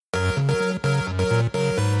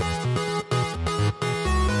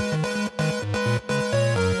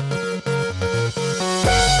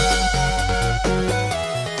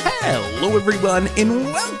Hello everyone, and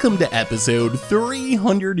welcome to episode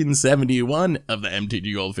 371 of the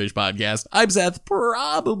MTG Goldfish podcast. I'm Seth,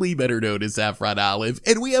 probably better known as Saffron Olive,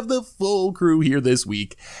 and we have the full crew here this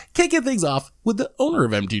week, kicking things off with the owner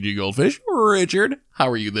of MTG Goldfish, Richard. How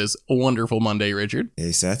are you this wonderful Monday, Richard?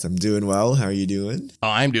 Hey Seth, I'm doing well. How are you doing? Oh,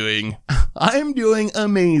 I'm doing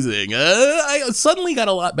amazing. I suddenly got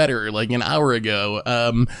a lot better like an hour ago,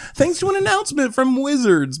 thanks to an announcement from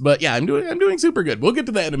Wizards. But yeah, I'm doing super good. We'll get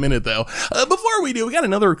to that in a minute though. Before we do, we got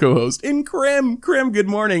another co-host in Krem. Krem, good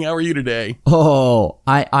morning. How are you today? Oh,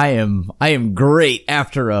 I am great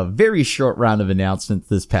after a very short round of announcements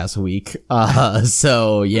this past week.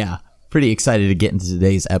 So yeah, pretty excited to get into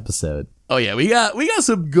today's episode. Oh yeah, we got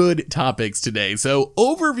some good topics today. So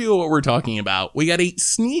overview of what we're talking about. We got a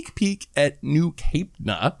sneak peek at New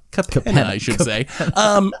Capenna, I should say.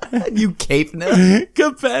 New Capenna?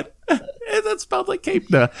 Capenna. That's spelled like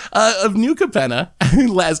Capenna. Of New Capenna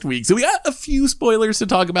last week. So we got a few spoilers to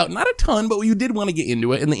talk about. Not a ton, but we did want to get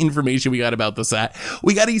into it and the information we got about the set.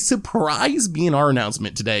 We got a surprise BNR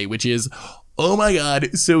announcement today, which is, oh my God,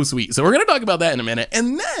 so sweet. So we're going to talk about that in a minute.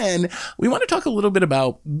 And then we want to talk a little bit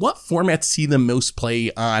about what formats see the most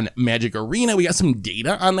play on Magic Arena. We got some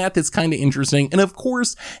data on that that's kind of interesting. And of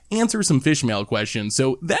course, answer some fish mail questions.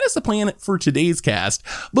 So that is the plan for today's cast.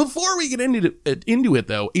 Before we get into it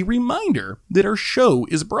though, a reminder that our show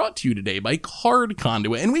is brought to you today by Card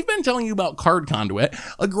Conduit. And we've been telling you about Card Conduit,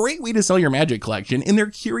 a great way to sell your Magic collection in their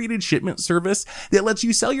curated shipment service that lets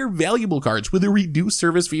you sell your valuable cards with a reduced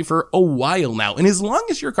service fee for a while now. And as long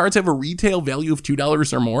as your cards have a retail value of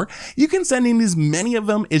 $2 or more, you can send in as many of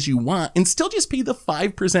them as you want and still just pay the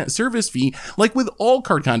 5% service fee. Like with all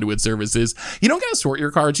Card Conduit services, you don't gotta sort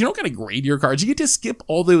your cards, you don't gotta grade your cards, you get to skip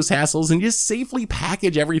all those hassles and just safely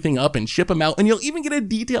package everything up and ship them out, and you'll even get a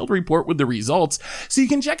detailed report with the results. So you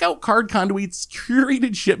can check out Card Conduit's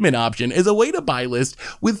curated shipment option as a way to buy list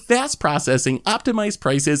with fast processing, optimized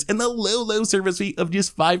prices, and the low service fee of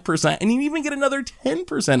just 5%. And you can even get another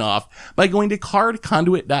 10% off by going to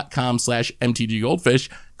cardconduit.com/mtggoldfish.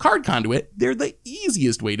 Card Conduit, they're the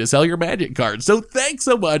easiest way to sell your Magic cards. So thanks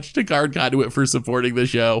so much to Card Conduit for supporting the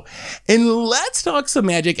show. And let's talk some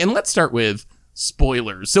Magic, and let's start with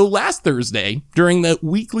spoilers. So last Thursday, during the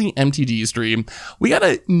weekly MTG stream, we got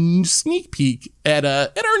a sneak peek at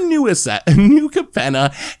our newest set, New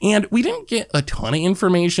Capenna, and we didn't get a ton of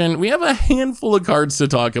information. We have a handful of cards to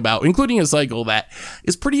talk about, including a cycle that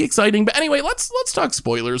is pretty exciting. But anyway, let's talk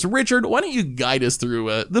spoilers. Richard, why don't you guide us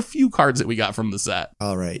through the few cards that we got from the set?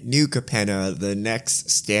 All right, New Capenna, the next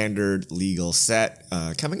standard legal set,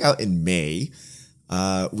 coming out in May.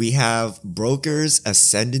 We have Broker's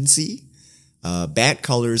Ascendancy. Bant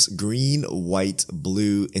colors green, white,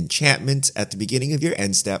 blue, enchantment. At the beginning of your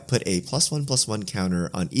end step, put a +1/+1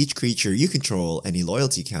 counter on each creature you control and a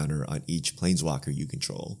loyalty counter on each planeswalker you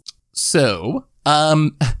control. So,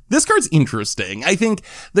 this card's interesting. I think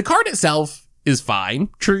the card itself is fine.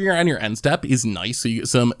 Trigger on your end step is nice, so you get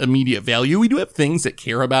some immediate value. We do have things that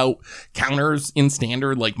care about counters in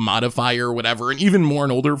standard, like modifier or whatever, and even more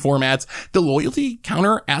in older formats. The loyalty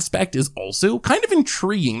counter aspect is also kind of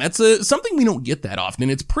intriguing. That's something we don't get that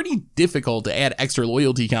often. It's pretty difficult to add extra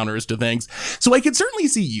loyalty counters to things. So I could certainly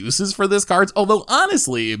see uses for this card, although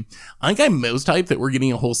honestly, I think I'm most hyped that we're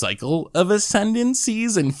getting a whole cycle of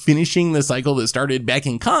Ascendancies and finishing the cycle that started back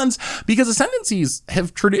in Cons, because Ascendancies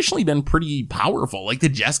have traditionally been pretty powerful. Like the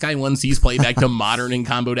Jeskai one sees play back to modern and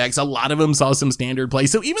combo decks. A lot of them saw some standard play.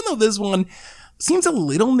 So even though this one seems a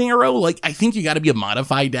little narrow, like I think you got to be a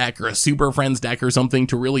modified deck or a Super Friends deck or something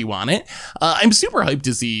to really want it. I'm super hyped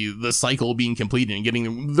to see the cycle being completed and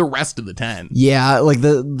getting the rest of the 10. Yeah, like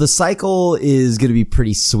the cycle is going to be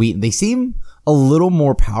pretty sweet. They seem a little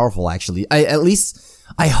more powerful, actually.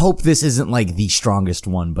 I hope this isn't like the strongest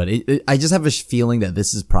one, but I just have a feeling that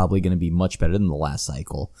this is probably going to be much better than the last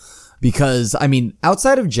cycle. Because, I mean,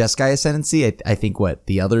 outside of Jeskai Ascendancy, I think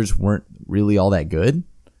the others weren't really all that good,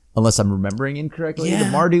 unless I'm remembering incorrectly. Yeah. The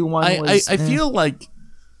Mardu one was... I feel like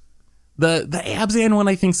the Abzan one,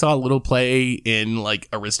 I think, saw a little play in, like,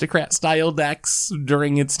 aristocrat-style decks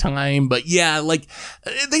during its time. But yeah, like,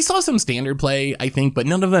 they saw some standard play, I think, but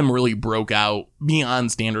none of them really broke out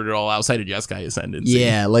beyond standard at all outside of Jeskai Ascendancy.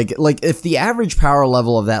 Yeah, like if the average power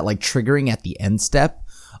level of that, like, triggering at the end step,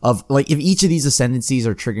 of like if each of these ascendancies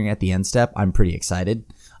are triggering at the end step, I'm pretty excited.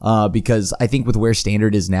 Because I think with where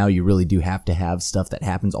standard is now, you really do have to have stuff that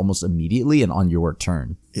happens almost immediately and on your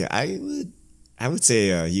turn. Yeah, I would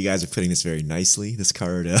say you guys are putting this very nicely. This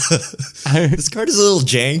card, this card is a little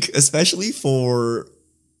jank, especially for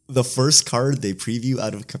the first card they preview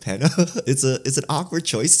out of Capenna. It's an awkward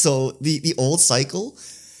choice. So the old cycle,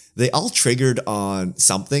 they all triggered on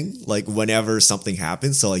something, like whenever something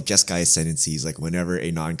happens. So like Jeskai Ascendancies, like whenever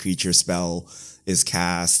a non-creature spell is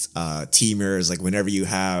cast, Temur is like whenever you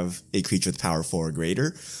have a creature with power 4 or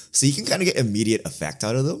greater. So you can kind of get immediate effect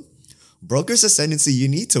out of them. Broker's Ascendancy, you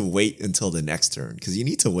need to wait until the next turn, because you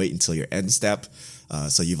need to wait until your end step.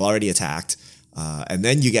 So you've already attacked, and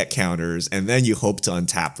then you get counters, and then you hope to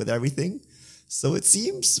untap with everything. So it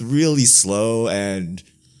seems really slow, and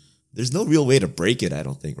there's no real way to break it, I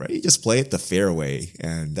don't think, right? You just play it the fair way,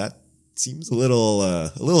 and that seems a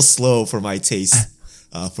little slow for my taste.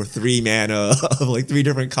 For 3 mana of like 3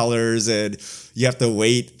 different colors, and you have to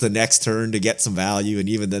wait the next turn to get some value, and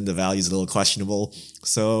even then the value is a little questionable.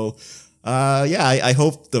 So I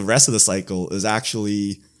hope the rest of the cycle is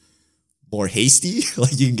actually more hasty.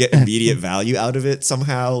 Like you can get immediate value out of it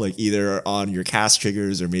somehow, like either on your cast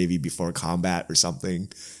triggers or maybe before combat or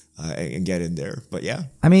something, and get in there. But yeah,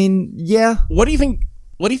 I mean, yeah. What do you think?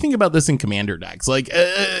 What do you think about this in commander decks? Like,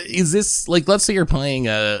 is this like, let's say you're playing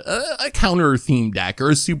a counter theme deck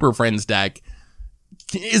or a Super Friends deck?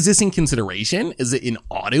 Is this in consideration? Is it an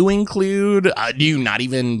auto include? Do you not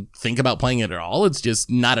even think about playing it at all? It's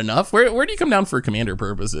just not enough. Where do you come down for commander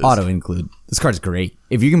purposes? Auto include. This card's great.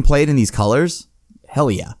 If you can play it in these colors,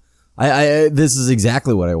 hell yeah. I this is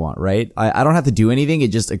exactly what I want, right? I don't have to do anything.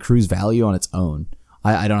 It just accrues value on its own.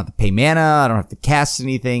 I don't have to pay mana. I don't have to cast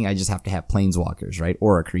anything. I just have to have planeswalkers, right?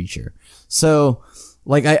 Or a creature. So,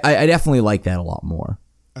 like, I definitely like that a lot more.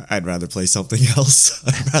 I'd rather play something else.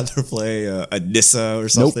 I'd rather play a Nissa or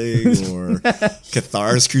something, or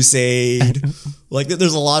Cathar's Crusade. Like,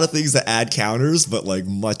 there's a lot of things that add counters, but like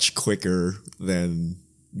much quicker than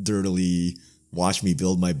dirtily watch me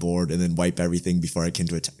build my board and then wipe everything before I get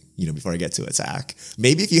to attack.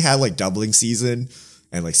 Maybe if you had like Doubling Season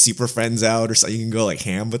and like Super Friends out or something, you can go like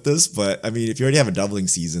ham with this. But I mean, if you already have a Doubling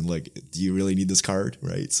Season, like, do you really need this card,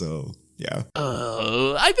 right? So yeah.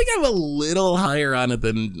 I think I'm a little higher on it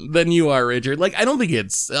than you are, Richard. Like, I don't think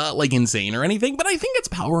it's like insane or anything, but I think it's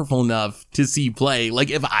powerful enough to see play.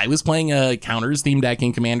 Like, if I was playing a counters theme deck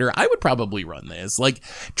in Commander, I would probably run this. Like,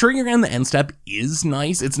 triggering on the end step is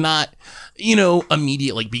nice. It's not,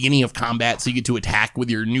 immediate, like, beginning of combat, so you get to attack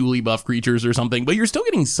with your newly buffed creatures or something, but you're still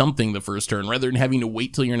getting something the first turn rather than having to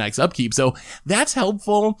wait till your next upkeep. So that's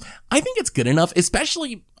helpful. I think it's good enough,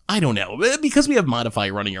 especially, I don't know, because we have Modify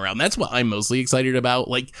running around. That's what I'm mostly excited about.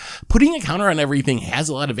 Like, putting a counter on everything has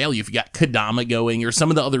a lot of value. If you got Kadama going or some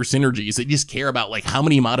of the other synergies that just care about like how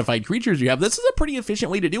many modified creatures you have, this is a pretty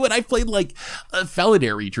efficient way to do it. I've played like a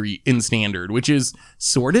Felidar Retreat in Standard, which is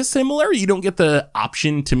sort of similar. You don't get the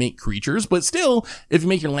option to make creatures, but still, if you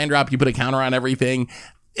make your land drop, you put a counter on everything.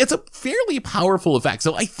 It's a fairly powerful effect.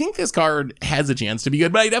 So I think this card has a chance to be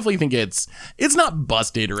good, but I definitely think it's not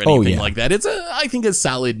busted or anything like that. It's I think a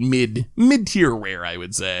solid mid-tier rare, I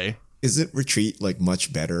would say. Isn't Retreat like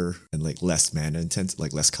much better and like less mana intensive,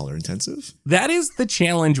 like less color intensive? That is the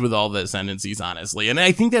challenge with all the ascendancies, honestly. And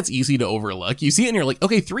I think that's easy to overlook. You see it and you're like,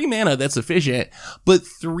 okay, 3 mana, that's sufficient. But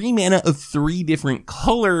 3 mana of 3 different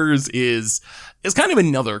colors is kind of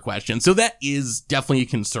another question. So that is definitely a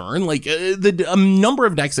concern. Like the number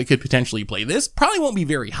of decks that could potentially play this probably won't be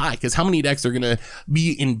very high, because how many decks are going to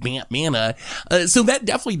be in Bant mana? So that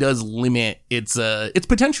definitely does limit its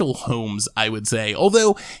potential homes, I would say.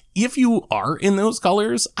 Although if you are in those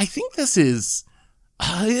colors, I think this is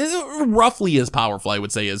roughly as powerful, I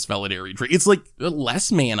would say, as Felidar Retreat. It's like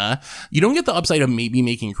less mana. You don't get the upside of maybe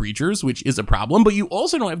making creatures, which is a problem, but you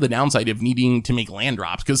also don't have the downside of needing to make land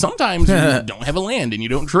drops, because sometimes you don't have a land and you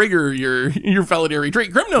don't trigger your Felidar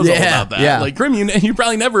Retreat. Krim knows all about that. Yeah. Like, Krim, you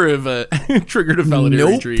probably never have triggered a Felidar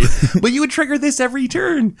Retreat, but you would trigger this every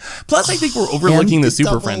turn. Plus, I think we're overlooking the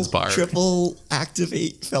Super Friends part. Triple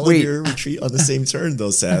activate Felidar Retreat on the same turn, though,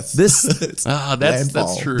 Seth.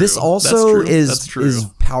 That's true. This also That's true. is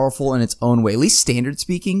powerful in its own way, at least standard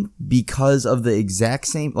speaking, because of the exact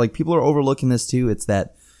same, like, people are overlooking this too. It's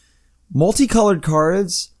that multicolored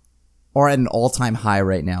cards are at an all-time high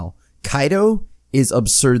right now. Kaido is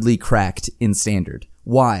absurdly cracked in standard.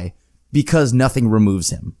 Why? Because nothing removes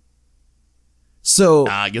him. So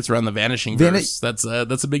it gets around the Vanishing Verse. That's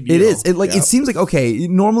a big deal. It is. It seems like, okay,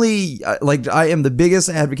 normally, like, I am the biggest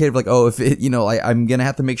advocate of like, oh, if it, I'm gonna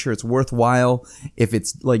have to make sure it's worthwhile if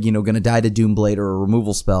it's like, gonna die to Doomblade or a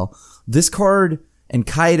removal spell. This card and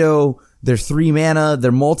Kaido, they're 3 mana,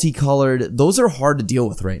 they're multicolored. Those are hard to deal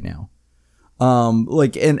with right now.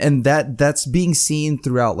 And that's being seen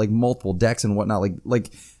throughout like multiple decks and whatnot.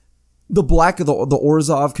 Like the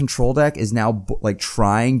Orzhov control deck is now like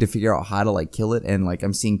trying to figure out how to like kill it, and like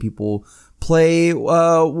I'm seeing people play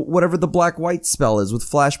whatever the black-white spell is with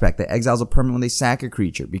Flashback that exiles a permanent when they sack a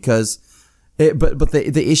creature, because But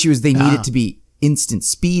the issue is they need it to be instant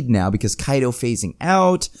speed now because Kaido phasing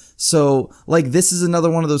out. So like this is another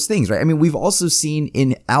one of those things, right? I mean, we've also seen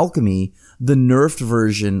in Alchemy the nerfed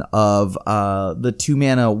version of the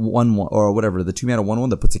 2-mana 1/1 or whatever, the 2-mana 1/1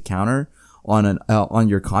 that puts a counter on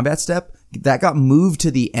your combat step. That got moved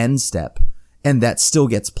to the end step. And that still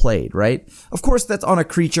gets played, right? Of course, that's on a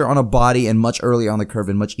creature, on a body, and much earlier on the curve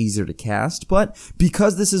and much easier to cast. But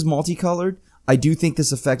because this is multicolored, I do think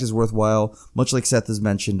this effect is worthwhile, much like Seth has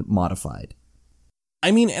mentioned, modified.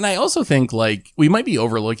 I mean, and I also think, like, we might be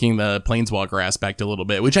overlooking the Planeswalker aspect a little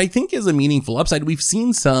bit, which I think is a meaningful upside. We've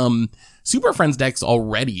seen some Super Friends decks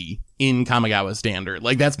already in Kamigawa Standard.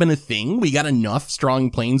 Like, that's been a thing. We got enough strong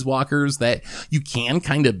Planeswalkers that you can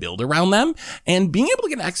kind of build around them. And being able to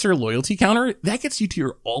get an extra loyalty counter, that gets you to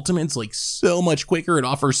your ultimates, like, so much quicker. It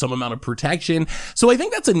offers some amount of protection. So I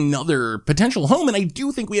think that's another potential home. And I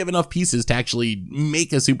do think we have enough pieces to actually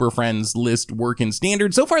make a Super Friends list work in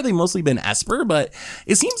Standard. So far, they've mostly been Esper, but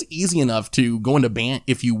it seems easy enough to go into Bant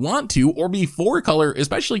if you want to, or be 4-color,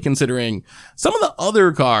 especially considering some of the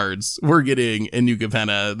other cards we're getting in New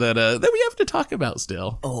Capenna that we have to talk about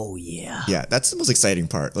still. Oh, yeah. Yeah, that's the most exciting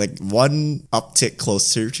part. Like, one uptick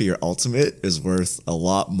closer to your ultimate is worth a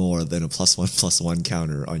lot more than a +1/+1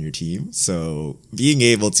 counter on your team. So being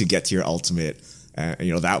able to get to your ultimate,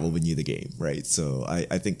 that will win you the game, right? So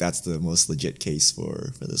I think that's the most legit case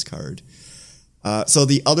for this card. So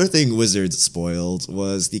the other thing Wizards spoiled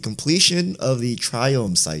was the completion of the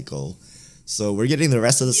Triome cycle. So we're getting the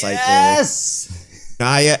rest of the cycle. Yes!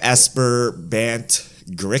 Naya, Esper, Bant,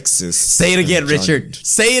 Grixis. Say it again, Richard.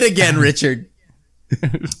 Say it again, Richard.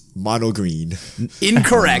 Mono green.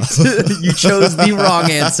 Incorrect. You chose the wrong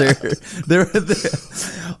answer.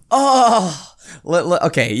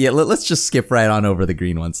 Let's just skip right on over the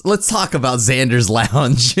green ones. Let's talk about Xander's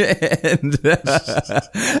Lounge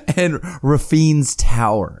and Rafine's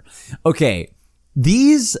Tower. Okay.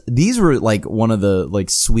 These were like one of the like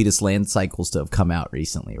sweetest land cycles to have come out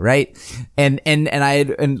recently, right? And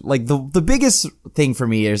like the biggest thing for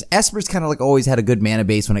me is Esper's kind of like always had a good mana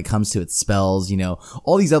base when it comes to its spells,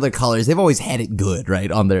 all these other colors, they've always had it good,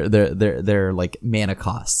 right? On their like mana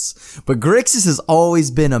costs. But Grixis has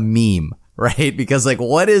always been a meme. Right? Because like,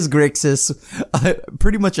 what is Grixis?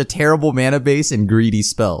 Pretty much a terrible mana base and greedy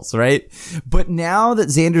spells, right? But now that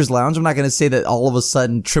Xander's Lounge, I'm not going to say that all of a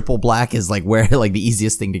sudden triple black is like where like the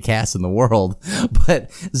easiest thing to cast in the world, but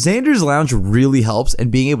Xander's Lounge really helps,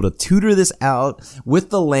 and being able to tutor this out with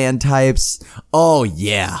the land types. Oh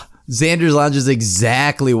yeah. Xander's Lounge is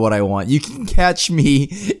exactly what I want. You can catch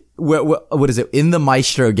me what is it, in the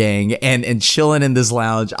Maestro gang and chilling in this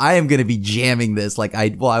lounge. I am going to be jamming this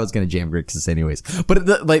I was going to jam Grixis anyways, but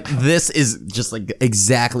this is just like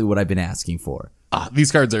exactly what I've been asking for.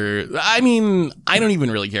 These cards are, I mean, I don't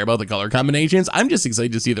even really care about the color combinations. I'm just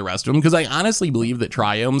excited to see the rest of them because I honestly believe that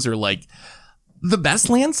Triomes are like the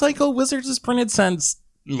best land cycle Wizards has printed since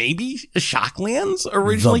maybe Shocklands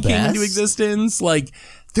originally came into existence. Like,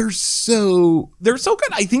 they're so good.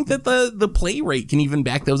 I think that the play rate can even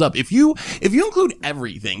back those up. If you include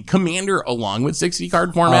everything, Commander along with 60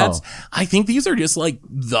 card formats, I think these are just like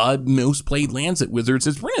the most played lands that Wizards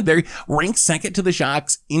has printed. They're ranked second to the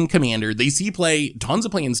Shocks in Commander. They see tons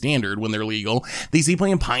of play in Standard when they're legal. They see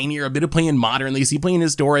play in Pioneer, a bit of play in Modern. They see play in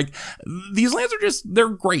Historic. These lands they're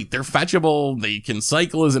great. They're fetchable. They can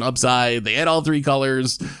cycle as an upside. They add all 3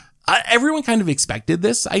 colors. Everyone kind of expected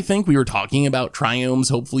this. I think we were talking about Triomes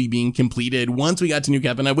hopefully being completed once we got to New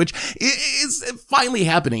Capenna, which is finally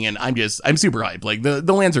happening. And I'm super hyped. Like the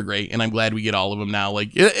lands are great, and I'm glad we get all of them now.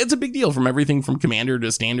 Like it's a big deal from everything from Commander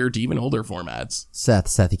to Standard to even older formats.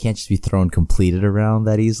 Seth, you can't just be throwing completed around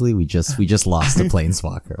that easily. We just lost a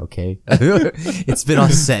Planeswalker. Okay, it's been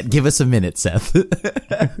on set. Give us a minute, Seth.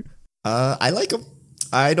 I like them.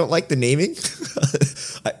 I don't like the naming.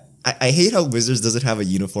 I hate how Wizards doesn't have a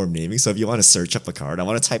uniform naming. So if you want to search up a card, I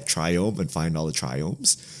want to type Triome and find all the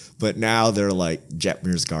Triomes. But now they're like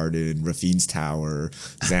Jetmir's Garden, Rafine's Tower,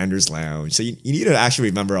 Xander's Lounge. So you need to actually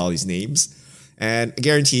remember all these names. And I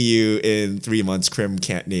guarantee you in 3 months, Krim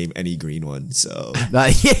can't name any green one. So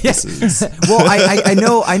well,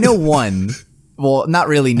 I know one. Well, not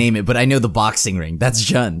really name it, but I know the boxing ring. That's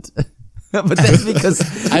Jund. But that's because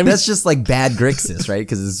that's just like bad Grixis, right?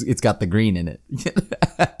 Because it's got the green in it.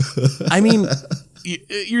 I mean,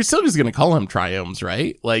 you're still just going to call them Triomes,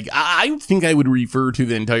 right? Like, I think I would refer to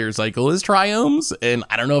the entire cycle as Triomes, and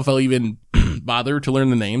I don't know if I'll even bother to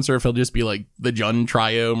learn the names or if it'll just be like the Jund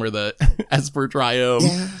Triome or the Esper Triome.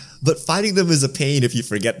 Yeah. But finding them is a pain if you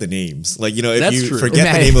forget the names. Like, you know, if That's you true.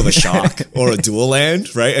 forget the name of a shock or a dual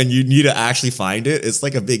land, right? And you need to actually find it, it's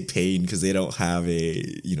like a big pain because they don't have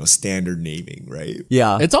a, you know, standard naming, right?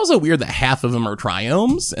 Yeah. It's also weird that half of them are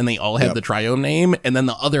triomes and they all have Yep. the triome name, and then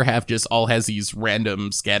the other half just all has these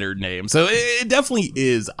random scattered names. So it definitely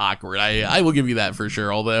is awkward. I will give you that for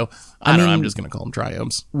sure. Although I don't know, I'm just gonna call them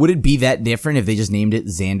triomes. Would it be that different if they just named it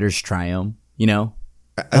Xander's Triome? You know?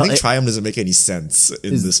 I think Triumph doesn't make any sense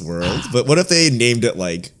in this world. But what if they named it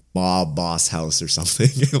like Mob Boss House or something?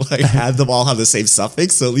 And like had them all have the same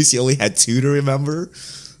suffix, so at least you only had two to remember.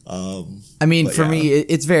 I mean, for me,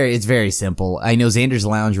 it's very simple. I know Xander's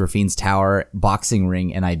Lounge, Rafine's Tower, Boxing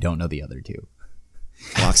Ring, and I don't know the other two.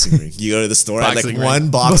 Boxing ring. You go to the store, I Boxing like ring. one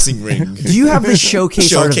boxing ring. Do you have the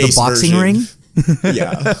showcase art of the Showcase boxing version. ring?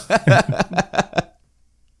 Yeah.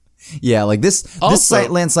 Yeah, like this Also-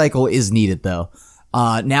 land cycle is needed though.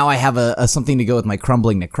 Now I have a something to go with my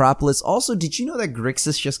crumbling necropolis. Also, did you know that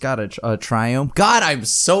Grixis just got a triome? God, I'm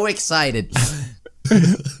so excited.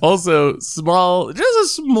 Also, just a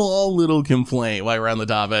small little complaint while we're on the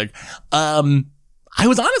topic. I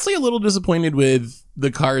was honestly a little disappointed with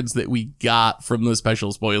the cards that we got from the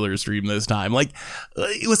special spoiler stream this time. Like,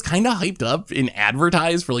 it was kind of hyped up and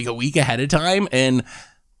advertised for like a week ahead of time, and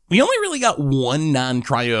we only really got one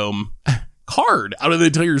non-triome card out of the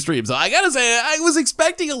entire stream. So I gotta say, I was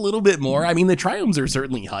expecting a little bit more. I mean, the triomes are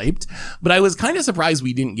certainly hyped, but I was kind of surprised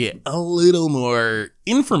we didn't get a little more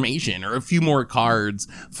information or a few more cards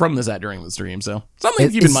from the set during the stream. So something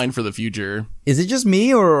to keep in mind for the future. Is it just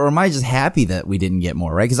me, or am I just happy that we didn't get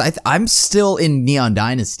more? Right? Because I'm still in Neon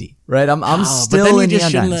Dynasty. Right? I'm still in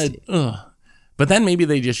Neon Dynasty. But then maybe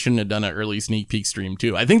they just shouldn't have done an early sneak peek stream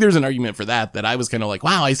too. I think there's an argument for that I was kind of like,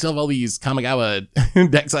 wow, I still have all these Kamigawa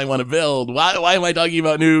decks I want to build. Why am I talking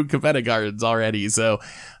about new Capenna cards already? So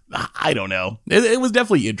I don't know. It was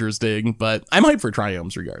definitely interesting, but I'm hyped for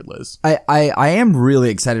triomes regardless. I am really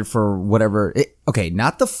excited for whatever. Okay,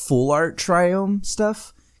 not the full art triome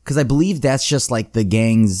stuff, because I believe that's just like the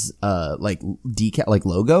gang's like decal, like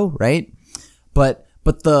logo, right?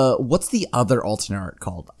 But the what's the other alternate art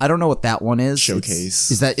called? I don't know what that one is. Showcase.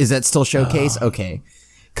 Is that still Showcase? Okay,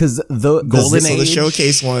 because the Golden So the Age?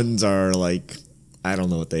 showcase ones are like, I don't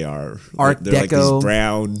know what they are. Art They're like Deco. these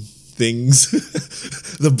brown things.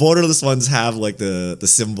 The borderless ones have like the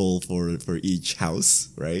symbol for each house,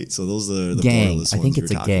 right? So those are the Gang. borderless I ones think we're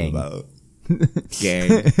it's a talking gang. about.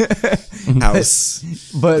 Gang. House.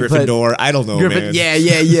 but Gryffindor. I don't know, man. Yeah.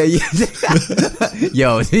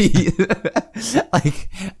 Yo, like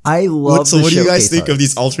I love. So the what do you guys showcase think art. of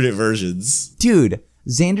these alternate versions? Dude,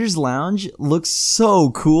 Xander's Lounge looks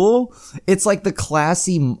so cool. It's like the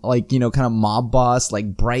classy, like, you know, kind of mob boss,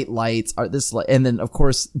 like bright lights are this, and then of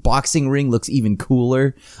course Boxing Ring looks even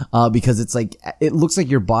cooler, because it's like, it looks like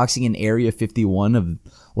you're boxing in Area 51 of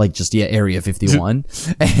like just, Area 51.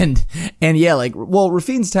 and yeah, like, well,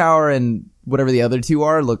 Rafine's Tower and whatever the other two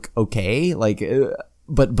are look okay. Like,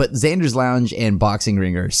 but Xander's Lounge and Boxing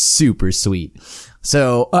Ring are super sweet.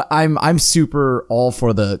 So I'm super all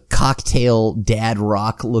for the cocktail dad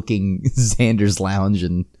rock looking Xander's Lounge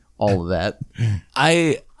and all of that.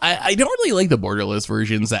 I don't really like the borderless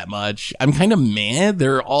versions that much. I'm kind of mad.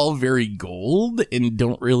 They're all very gold and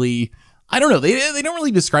don't really, I don't know. They don't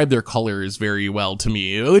really describe their colors very well to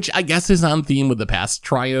me, which I guess is on theme with the past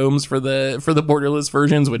triomes for the borderless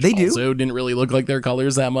versions, which They do. also didn't really look like their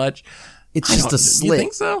colors that much. It's I just don't- a You slit.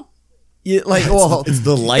 think so? Yeah, like, well, It's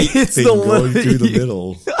the light It's thing the going light. through the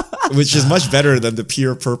middle, which is much better than the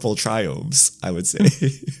pure purple triomes, I would say.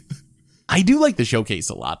 I do like the showcase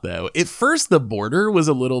a lot, though. At first, the border was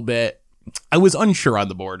a little bit, I was unsure on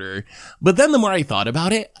the border, but then the more I thought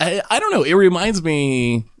about it, I don't know. It reminds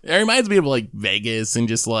me of like Vegas and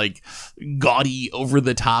just like gaudy over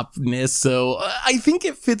the topness. So I think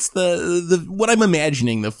it fits the what I'm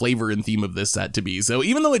imagining the flavor and theme of this set to be. So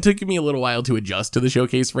even though it took me a little while to adjust to the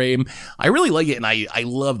showcase frame, I really like it, and I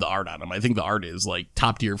love the art on them. I think the art is like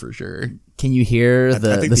top tier for sure. can you hear think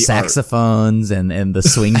the the art- saxophones and the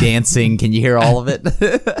swing dancing? Can you hear all of it?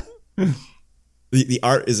 The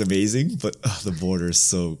art is amazing, but the border is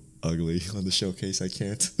so ugly on the showcase. I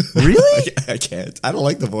can't. Really? I can't. I don't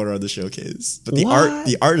like the border on the showcase, but What?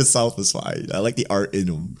 the art itself is fine. I like the art in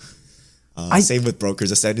them. Same with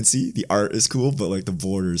Broker's Ascendancy. The art is cool, but like the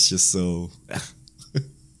border is just so.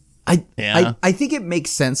 Yeah. I think it makes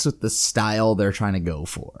sense with the style they're trying to go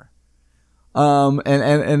for.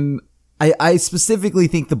 And I specifically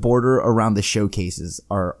think the border around the showcases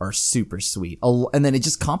are super sweet. And then it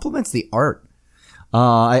just complements the art.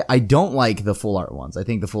 I don't like the full art ones. I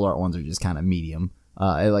think the full art ones are just kind of medium.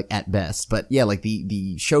 like at best. But yeah, like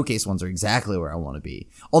the showcase ones are exactly where I want to be.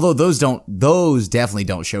 Although those definitely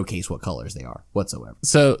don't showcase what colors they are whatsoever.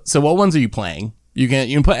 So what ones are you playing? You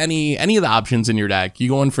can put any of the options in your deck. You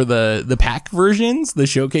going for the pack versions, the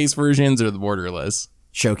showcase versions, or the borderless?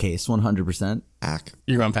 Showcase 100%. Pack.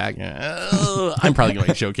 You're going pack. I'm probably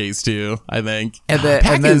going showcase too, I think. And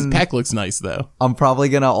pack looks nice though. I'm probably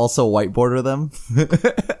gonna also white border them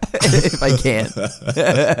if I can.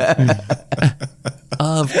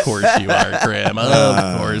 Of course you are, Graham.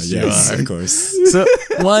 Of course Yes, you are. of course. So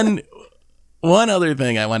one other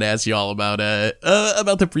thing I want to ask you all about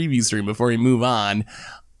the preview stream before we move on.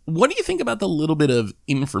 What do you think about the little bit of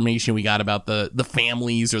information we got about the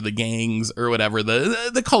families or the gangs or whatever,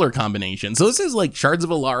 the color combination? So this is like Shards of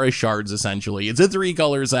Alara shards, essentially. It's the 3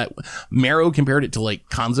 colors that Marrow compared it to like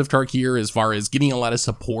Khans of Tarkir as far as getting a lot of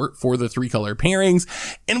support for the 3 color pairings.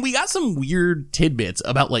 And we got some weird tidbits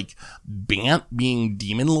about like Bant being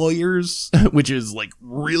demon lawyers, which is like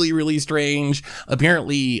really, really strange.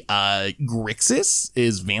 Apparently, Grixis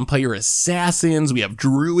is vampire assassins. We have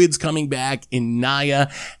druids coming back in Naya.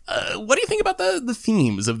 What do you think about the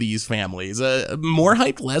themes of these families? More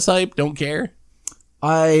hype, less hype, don't care?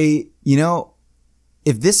 If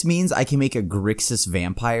this means I can make a Grixis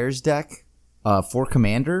Vampires deck for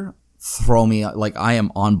Commander, throw me, like, I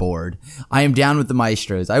am on board. I am down with the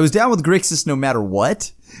Maestros. I was down with Grixis no matter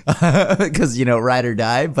what, because, ride or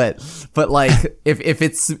die, but like, if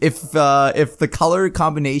the color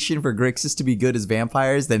combination for Grixis to be good as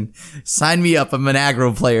Vampires, then sign me up. I'm an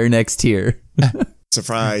aggro player next tier.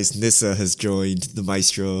 Surprise, Nissa has joined the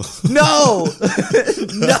Maestro. No!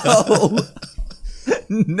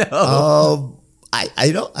 No!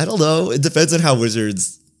 I don't know. It depends on how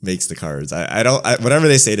Wizards makes the cards. Whatever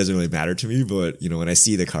they say doesn't really matter to me, but when I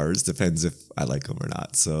see the cards, depends if I like them or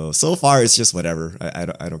not. So far it's just whatever.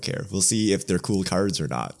 I don't care. We'll see if they're cool cards or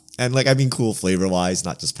not. And cool flavor wise,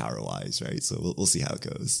 not just power wise, right? So we'll see how it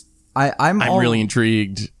goes. I'm really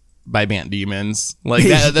intrigued by Bant Demons. Like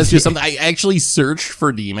that's just something I actually searched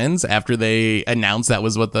for demons after they announced that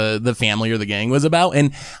was what the family or the gang was about,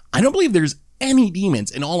 and I don't believe there's any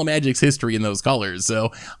demons in all of Magic's history in those colors.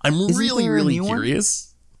 So I'm really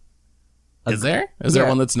curious. Is there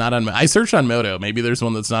one that's not on? I searched on Moto. Maybe there's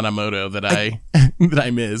one that's not on Moto that I that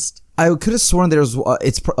I missed. I could have sworn there's.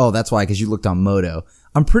 That's why, because you looked on Moto.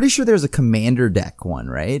 I'm pretty sure there's a Commander deck one,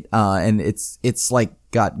 right? And it's like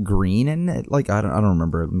got green in it. Like I don't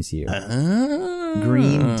remember. Let me see here.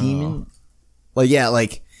 Green demon.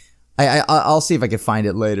 I'll see if I can find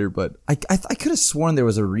it later. But I could have sworn there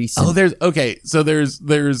was a recent. Oh, there's Daemogoth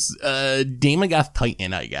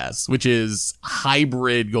Titan, I guess, which is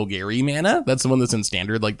hybrid Golgari mana. That's the one that's in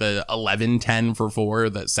standard, like the 11/10 for 4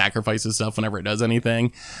 that sacrifices stuff whenever it does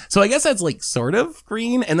anything. So I guess that's like sort of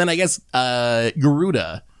green. And then I guess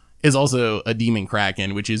Garuda is also a Demon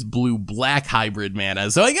Kraken, which is blue-black hybrid mana.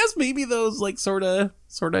 So I guess maybe those like sort of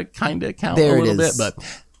kind of count a little bit, but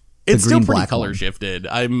it's still pretty color shifted.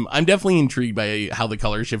 I'm definitely intrigued by how the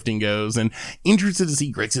color shifting goes, and interested to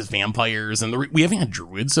see Grixis Vampires, and we haven't had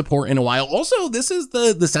Druid support in a while. Also, this is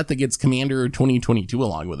the set that gets Commander 2022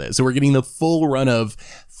 along with it, so we're getting the full run of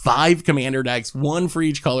 5 Commander decks, 1 for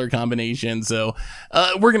each color combination. So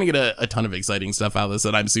we're gonna get a ton of exciting stuff out of this,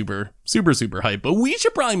 and I'm super hyped. But we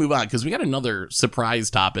should probably move on, because we got another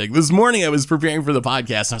surprise topic. This morning I was preparing for the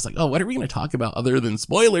podcast and I was like, oh, what are we gonna talk about other than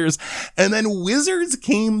spoilers? And then Wizards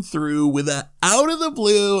came through with a out of the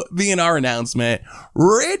blue BNR announcement.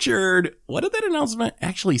 Richard, what did that announcement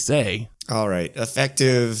actually say? All right,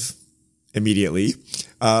 effective immediately.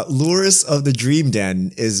 Lurrus of the Dream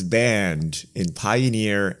Den is banned in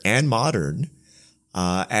Pioneer and Modern.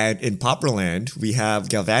 And in Pauperland, we have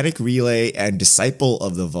Galvanic Relay and Disciple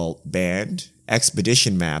of the Vault banned.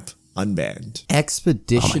 Expedition Map unbanned.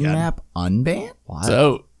 Expedition Map unbanned? What?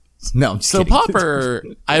 So no, I'm just kidding. Pauper,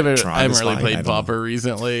 I haven't really played Pauper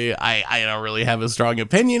recently. I don't really have a strong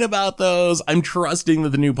opinion about those. I'm trusting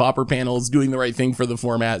that the new Pauper panel is doing the right thing for the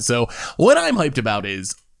format. So what I'm hyped about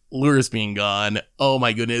is Lurrus being gone. Oh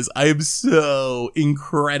my goodness. I am so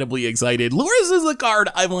incredibly excited. Lurrus is the card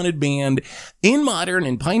I wanted banned in Modern,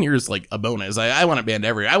 and Pioneer's like a bonus. I want it banned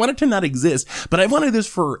everywhere. I want it to not exist, but I wanted this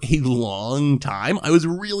for a long time. I was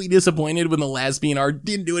really disappointed when the last BNR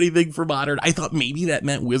didn't do anything for Modern. I thought maybe that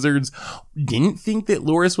meant Wizards didn't think that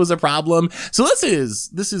Lurrus was a problem. So this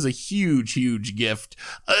is a huge gift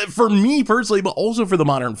for me personally, but also for the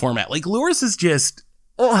Modern format. Like Lurrus is just,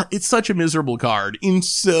 it's such a miserable card in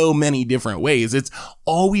so many different ways. It's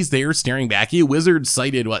always there staring back at you. Wizards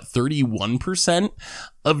cited 31%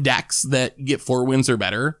 of decks that get 4 wins or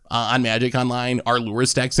better on Magic Online are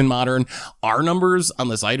Lurrus decks in Modern. Our numbers on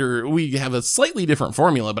the site we have a slightly different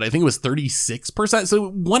formula, but I think it was 36%. So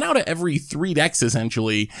 1 out of every 3 decks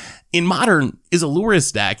essentially in Modern is a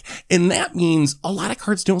Lurrus deck. And that means a lot of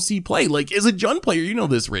cards don't see play. Like as a Jund player, you know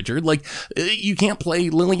this, Richard, like you can't play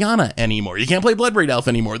Liliana anymore. You can't play Bloodbraid Elf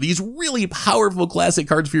anymore. These really powerful classic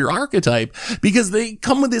cards for your archetype because they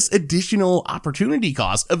come with this additional opportunity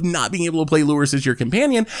cost of not being able to play Lurrus as your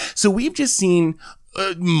companion. So we've just seen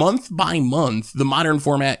month by month, the Modern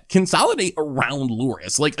format consolidate around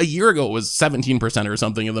Lurrus. Like a year ago, it was 17% or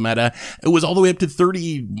something of the meta. It was all the way up to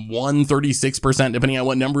 31, 36%, depending on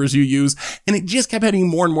what numbers you use. And it just kept heading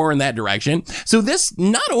more and more in that direction. So this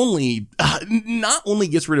not only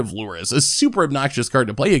gets rid of Lurrus, a super obnoxious card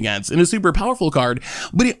to play against and a super powerful card,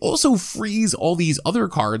 but it also frees all these other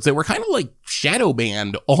cards that were kind of like shadow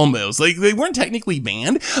banned almost. Like they weren't technically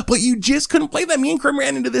banned, but you just couldn't play them. Me and Krim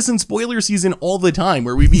ran into this in spoiler season all the time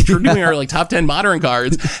where we'd be doing our like top 10 Modern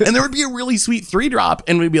cards and there would be a really sweet 3-drop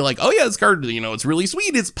and we'd be like, oh yeah, this card, it's really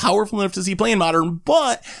sweet. It's powerful enough to see play in Modern,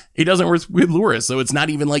 but it doesn't work with Lurrus. So it's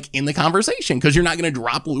not even like in the conversation because you're not going to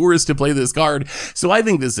drop Lurrus to play this card. So I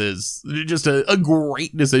think this is just a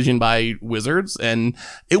great decision by Wizards and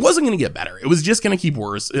it wasn't going to get better. It was just going to keep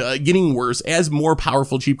getting worse as more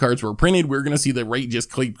powerful cheap cards were printed. We're going to see the rate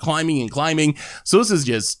just keep climbing and climbing. So this is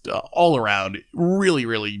just all around really,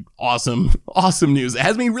 really awesome news. It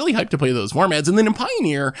has me really hyped to play those formats. And then in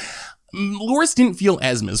Pioneer, Lurrus didn't feel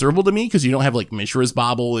as miserable to me because you don't have like Mishra's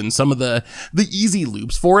Bauble and some of the easy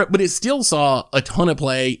loops for it, but it still saw a ton of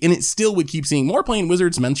play and it still would keep seeing more play. And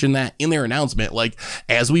Wizards mentioned that in their announcement. Like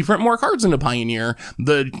as we print more cards into Pioneer,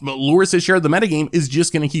 the Lurrus' share of the metagame is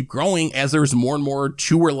just going to keep growing as there's more and more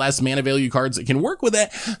 2 or less mana value cards that can work with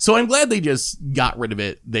it. So I'm glad they just got rid of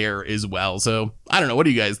it there as well. So I don't know. What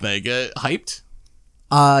do you guys think? Hyped?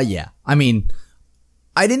 Yeah. I mean,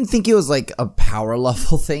 I didn't think it was like a power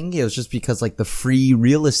level thing. It was just because like the free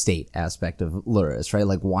real estate aspect of Lurrus, right?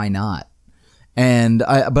 Like why not? And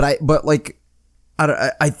I'm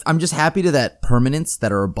just happy to that permanents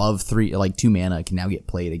that are above 2 mana can now get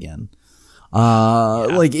played again.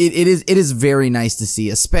 Like it is very nice to see,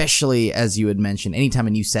 especially as you had mentioned, anytime a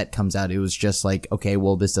new set comes out, it was just like, okay,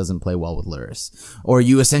 well, this doesn't play well with Lurrus, or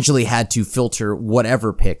you essentially had to filter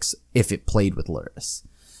whatever picks if it played with Lurrus.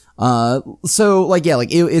 So like, yeah, like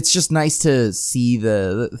it's just nice to see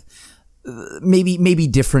maybe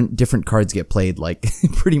different cards get played. Like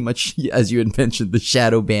pretty much as you had mentioned, the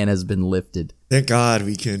shadow ban has been lifted. Thank God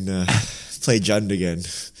we can play Jund again.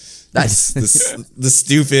 That's the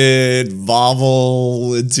stupid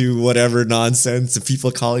bobble into whatever nonsense and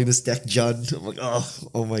people calling this deck Jund. I'm like,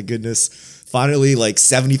 oh my goodness. Finally, like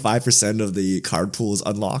 75% of the card pool is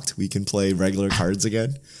unlocked. We can play regular cards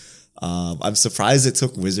again. I'm surprised it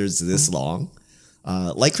took Wizards this long.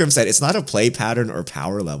 Like Krim said, it's not a play pattern or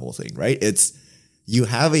power level thing, right? It's you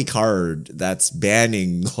have a card that's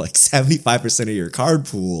banning like 75% of your card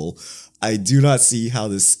pool. I do not see how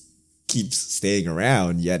this keeps staying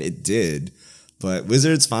around, yet it did. But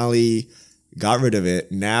Wizards finally got rid of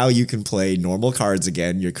it. Now you can play normal cards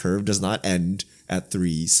again. Your curve does not end at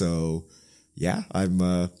 3. So yeah,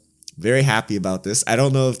 I'm very happy about this. I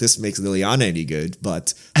don't know if this makes Liliana any good,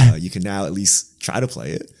 but you can now at least try to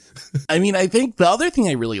play it. I mean, I think the other thing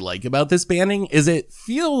I really like about this banning is it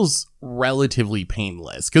feels relatively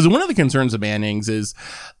painless. Because one of the concerns of bannings is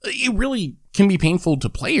it really can be painful to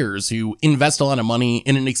players who invest a lot of money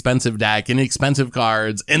in an expensive deck and expensive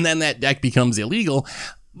cards, and then that deck becomes illegal.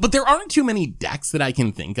 But there aren't too many decks that I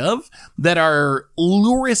can think of that are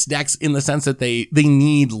Lurrus decks in the sense that they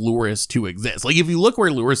need Lurrus to exist. Like if you look where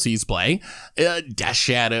Lurrus sees play, Death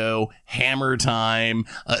Shadow, Hammer Time,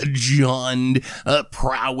 Jund,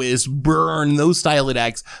 Prowess, Burn, those style of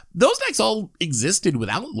decks, those decks all existed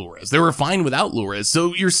without Lurrus. They were fine without Lurrus.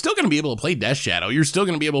 So you're still going to be able to play Death Shadow. You're still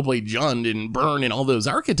going to be able to play Jund and Burn and all those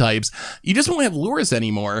archetypes. You just won't have Lurrus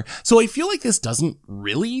anymore. So I feel like this doesn't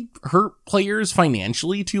really hurt players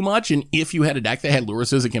financially too much. And if you had a deck that had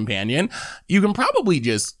Lurrus as a companion, you can probably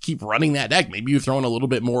just keep running that deck. Maybe you throw in a little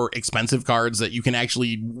bit more expensive cards that you can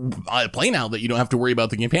actually play now that you don't have to worry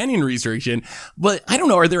about the companion restriction. But I don't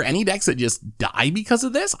know, are there any decks that just die because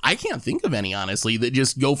of this? I can't think of any, honestly, that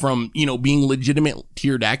just go from, being legitimate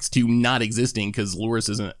tier decks to not existing because Lurrus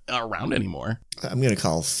isn't around anymore. I'm going to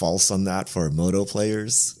call false on that for Moto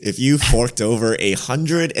players. If you forked over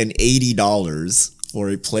 $180 for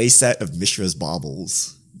a playset of Mishra's Baubles,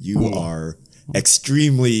 you are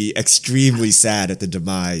extremely, extremely sad at the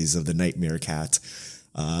demise of the Nightmare Cat.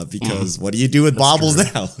 Because what do you do with Baubles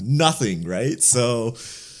now? Nothing, right? So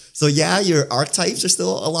So yeah, your archetypes are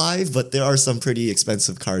still alive, but there are some pretty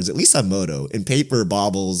expensive cards, at least on Moto. In paper,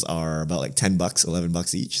 baubles are about like $10,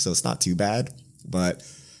 $11 each, so it's not too bad. But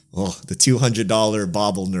the $200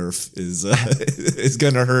 bauble nerf is is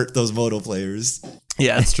gonna hurt those Moto players.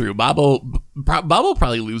 Yeah, it's true. Bobble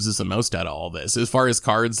probably loses the most out of all this as far as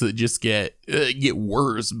cards that just get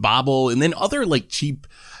worse. Bobble, and then other like cheap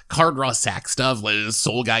card raw sack stuff like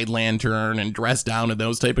Soul Guide Lantern and Dress Down and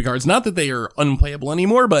those type of cards. Not that they are unplayable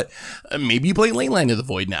anymore, but maybe you play Leyline of the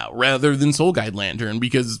Void now rather than Soul Guide Lantern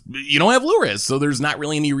because you don't have Luris, so there's not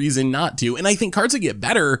really any reason not to. And I think cards that get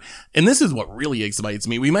better, and this is what really excites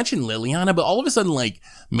me. We mentioned Liliana, but all of a sudden, like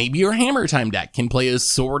maybe your Hammer Time deck can play a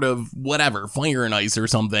sort of whatever, Fire and Ice or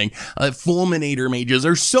something. Fulminator Mages.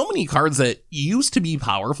 There's so many cards that used to be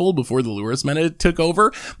powerful before the Luris meta took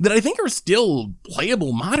over that I think are still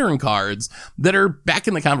playable modern cards that are back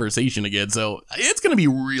in the conversation again. So it's going to be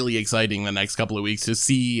really exciting the next couple of weeks to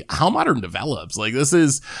see how modern develops. Like this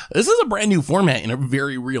is a brand new format in a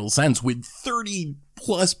very real sense with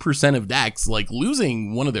 30+% of decks like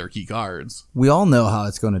losing one of their key cards. We all know how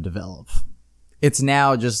it's going to develop. It's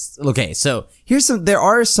now just okay. So there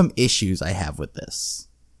are some issues I have with this.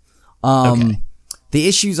 Okay. The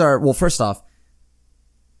issues are, well, first off,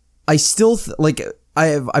 I still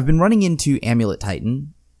I've been running into Amulet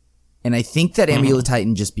Titan, and I think that Amulet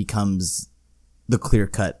Titan just becomes the clear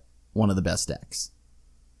cut one of the best decks.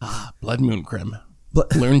 Blood Moon Crim.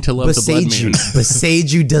 Learn to love the Blood Moon.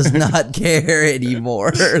 Boseiju does not care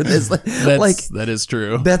anymore. That is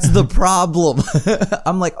true. That's the problem.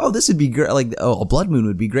 I'm like, oh, this would be great. Like, oh, a Blood Moon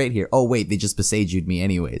would be great here. Oh, wait, they just Boseiju'd me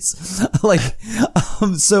anyways.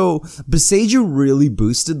 So Boseiju really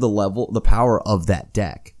boosted the power of that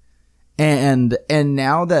deck. And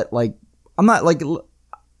now that, like, I'm not, like,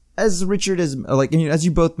 as Richard is, like, as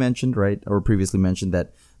you both mentioned, right, or previously mentioned,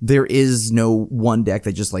 that there is no one deck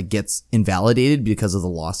that just, like, gets invalidated because of the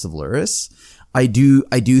loss of Luris. I do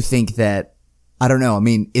think that, I don't know, I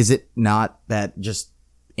mean, is it not that just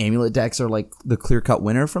Amulet decks are, like, the clear-cut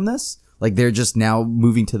winner from this? Like, they're just now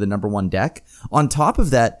moving to the number one deck? On top of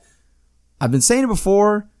that, I've been saying it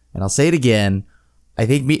before, and I'll say it again, I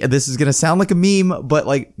think this is going to sound like a meme, but,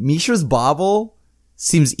 like, Mishra's Bauble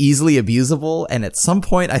seems easily abusable, and at some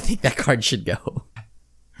point, I think that card should go.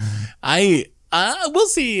 We'll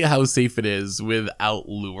see how safe it is without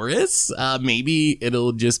Luris. Maybe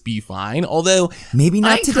it'll just be fine. Although maybe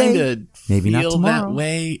not today. Kinda maybe not tomorrow. That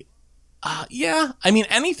way. Yeah. I mean,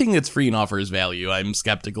 anything that's free and offers value, I'm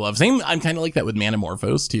skeptical of. Same. I'm kind of like that with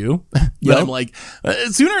Manamorphose too. But I'm like,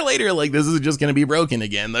 sooner or later, like this is just going to be broken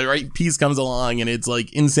again. The right piece comes along and it's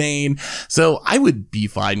like insane. So I would be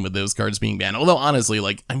fine with those cards being banned. Although honestly,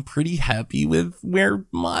 like I'm pretty happy with where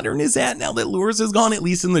Modern is at now that Luris is gone, at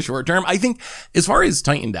least in the short term. I think as far as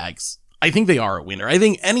Titan decks, I think they are a winner. I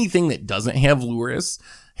think anything that doesn't have Luris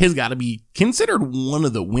has got to be considered one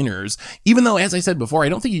of the winners, even though, as I said before, I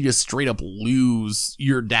don't think you just straight up lose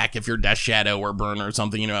your deck if you're Death Shadow or Burn or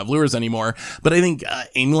something, you don't have Lures anymore. But I think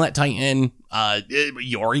Amulet Titan,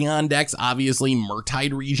 Yorion decks, obviously,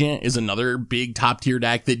 Murktide Regent is another big top tier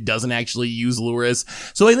deck that doesn't actually use Luris.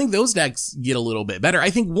 So I think those decks get a little bit better. I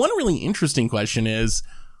think one really interesting question is,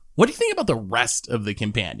 what do you think about the rest of the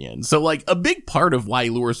companions? So like a big part of why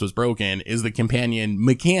Luris was broken is the companion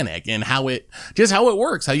mechanic and how it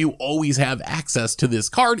works, how you always have access to this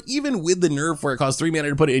card, even with the nerf where it costs 3 mana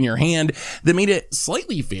to put it in your hand that made it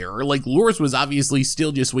slightly fairer. Like Luris was obviously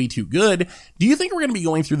still just way too good. Do you think we're going to be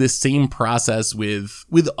going through this same process with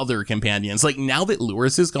other companions? Like now that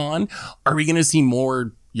Luris is gone, are we going to see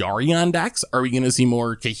more Yorion decks? Are we going to see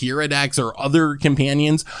more Kahira decks or other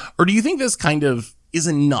companions? Or do you think this kind of is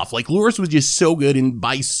enough? Like Luris was just so good and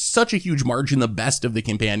by such a huge margin the best of the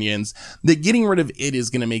companions that getting rid of it is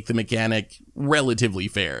going to make the mechanic relatively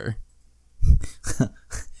fair.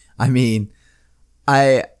 I mean,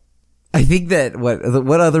 I think that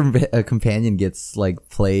what other companion gets like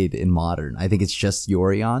played in Modern? I think it's just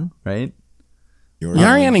Yorion, right?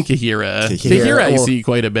 Yorion and Kahira. Kahira I see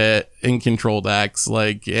quite a bit in control decks,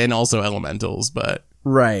 like, and also elementals, but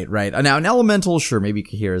Right. Now, an elemental, sure, maybe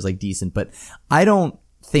Kahira is like decent, but I don't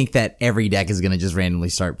think that every deck is going to just randomly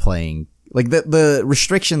start playing. Like the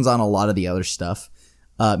restrictions on a lot of the other stuff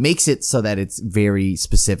makes it so that it's very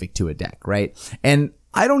specific to a deck, right? And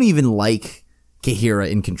I don't even like Kahira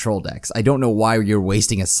in control decks. I don't know why you're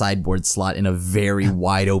wasting a sideboard slot in a very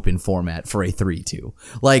wide open format for a 3/2.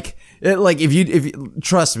 Like if you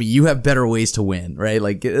trust me, you have better ways to win, right?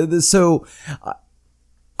 Like so.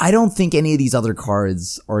 I don't think any of these other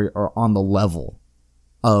cards are on the level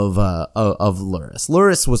of Luris.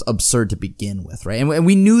 Luris was absurd to begin with, right? And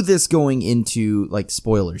we knew this going into like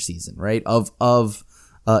spoiler season, right? Of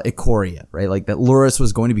Ikoria, right? Like that Lurrus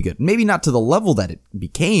was going to be good. Maybe not to the level that it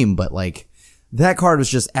became, but like that card was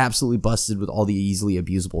just absolutely busted with all the easily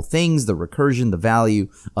abusable things, the recursion, the value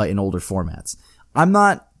in older formats. I'm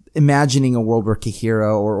not imagining a world where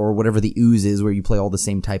Kahira or whatever the ooze is, where you play all the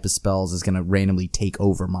same type of spells, is going to randomly take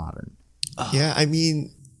over Modern. Yeah, I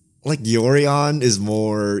mean, like Yorion is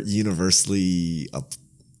more universally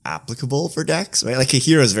applicable for decks, right? Like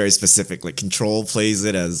Kahira is very specific. Like Control plays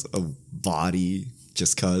it as a body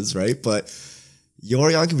just cause, right? But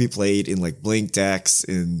Yorion can be played in like Blink decks,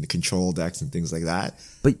 in Control decks, and things like that.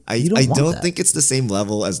 But I don't think it's the same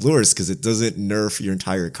level as Lurrus because it doesn't nerf your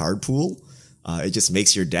entire card pool. It just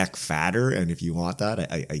makes your deck fatter, and if you want that,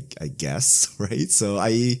 I guess, right? So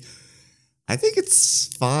I think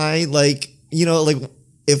it's fine. Like, you know, like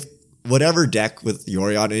if whatever deck with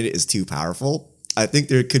Yorion in it is too powerful, I think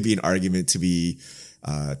there could be an argument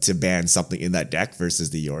to ban something in that deck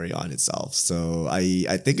versus the Yorion itself. So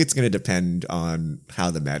I think it's going to depend on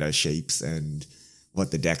how the meta shapes and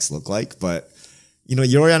what the decks look like. But, you know,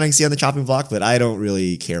 Yorion I can see on the chopping block, but I don't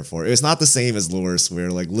really care for it. It's not the same as Lurrus,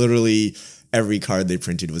 where like literally every card they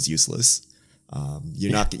printed was useless. You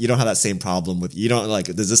don't have that same problem with, you don't like,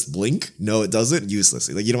 does this blink? No, it doesn't.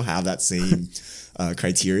 Useless. Like you don't have that same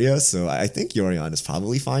criteria. So I think Yorion is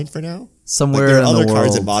probably fine for now. Somewhere like there are in other the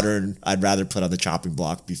cards world, in Modern I'd rather put on the chopping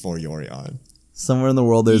block before Yorion. somewhere in the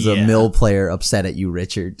world, there's a mill player upset at you,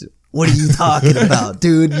 Richard. What are you talking about,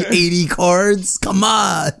 dude? 80 cards? Come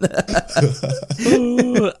on.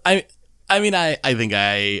 I think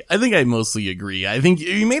I mostly agree. I think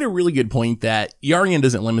you made a really good point that Yorion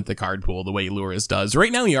doesn't limit the card pool the way Lurrus does.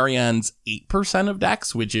 Right now, Yorion's 8% of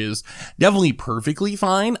decks, which is definitely perfectly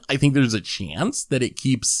fine. I think there's a chance that it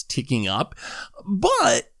keeps ticking up,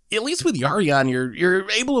 but at least with Yorion,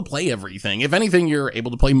 you're able to play everything. If anything, you're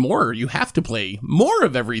able to play more. You have to play more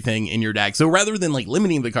of everything in your deck. So rather than like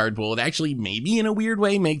limiting the card pool, it actually maybe in a weird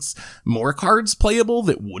way makes more cards playable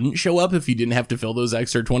that wouldn't show up if you didn't have to fill those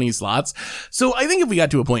extra 20 slots. So I think if we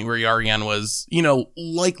got to a point where Yorion was, you know,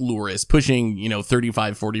 like Lurrus, pushing, you know,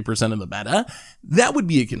 35, 40% of the meta, that would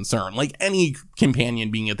be a concern. Like any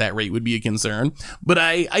companion being at that rate would be a concern. But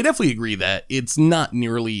I definitely agree that it's not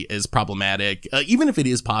nearly as problematic, even if it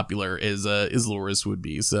is popular as Lurrus would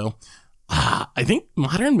be. So I think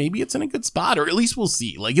Modern, maybe it's in a good spot, or at least we'll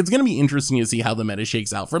see. Like, it's going to be interesting to see how the meta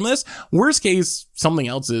shakes out from this. Worst case, something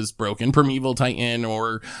else is broken. Primeval Titan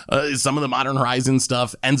or some of the Modern Horizon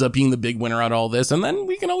stuff ends up being the big winner out of all this. And then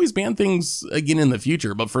we can always ban things again in the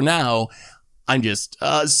future. But for now, I'm just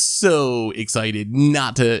so excited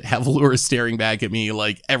not to have Lurrus staring back at me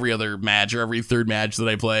like every other match or every third match that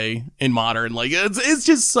I play in Modern. Like, it's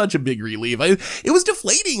just such a big relief. It was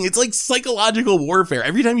deflating. It's like psychological warfare.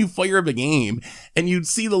 Every time you fire up a game and you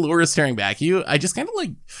see the Lurrus staring back at you, I just kind of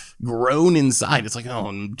like groan inside. It's like,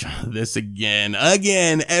 oh, this again,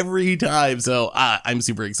 every time. So I'm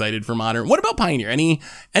super excited for Modern. What about Pioneer? Any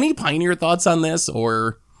Pioneer thoughts on this,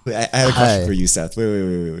 or... I have a question for you, Seth.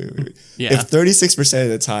 Wait. Yeah. If 36% of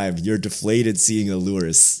the time you're deflated seeing a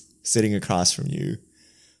Lurrus sitting across from you,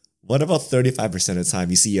 what about 35% of the time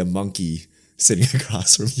you see a monkey sitting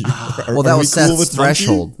across from you? Well, that was Seth's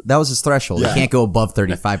threshold. Monkey? That was his threshold. Yeah. It can't go above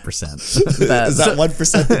 35%. Is that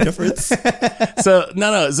 1% the difference?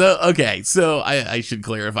 No. So, okay. So I should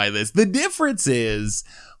clarify this. The difference is...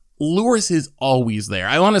 Lurrus is always there.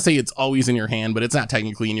 I want to say it's always in your hand, but it's not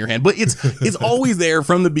technically in your hand. But it's always there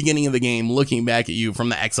from the beginning of the game, looking back at you from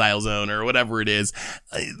the exile zone or whatever it is.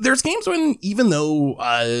 There's games when, even though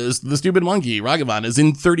the stupid monkey, Ragavan, is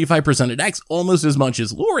in 35% of decks, almost as much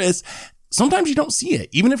as Lurrus, sometimes you don't see it.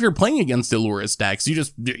 Even if you're playing against a Lurrus decks,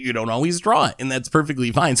 you don't always draw it, and that's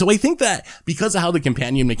perfectly fine. So I think that because of how the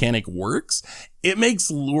companion mechanic works, it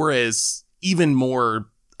makes Lurrus even more,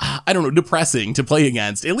 I don't know, depressing to play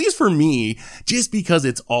against, at least for me, just because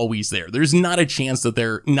it's always there. There's not a chance that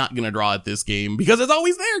they're not going to draw at this game because it's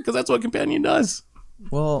always there, because that's what Companion does.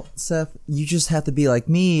 Well, Seth, you just have to be like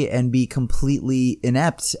me and be completely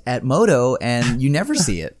inept at Moto, and you never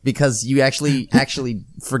see it because you actually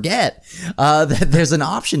forget that there's an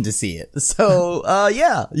option to see it. So,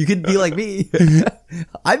 yeah, you could be like me.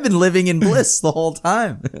 I've been living in bliss the whole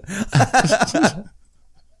time.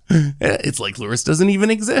 It's like Lurrus doesn't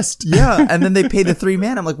even exist. Yeah, and then they pay the 3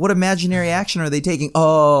 mana. I'm like, what imaginary action are they taking?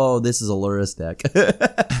 Oh, this is a Lurrus deck.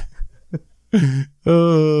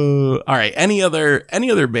 All right. Any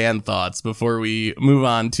other band thoughts before we move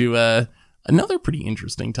on to another pretty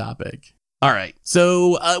interesting topic? All right,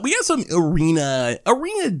 so we got some arena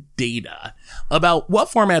data about what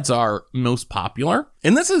formats are most popular.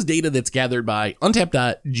 And this is data that's gathered by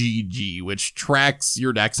Untap.gg, which tracks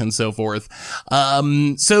your decks and so forth.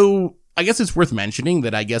 So I guess it's worth mentioning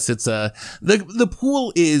that I guess it's the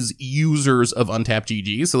pool is users of Untapped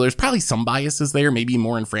GG, so there's probably some biases there. Maybe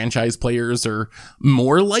more in franchise players are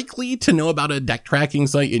more likely to know about a deck tracking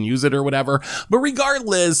site and use it or whatever. But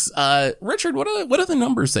regardless, Richard, what do the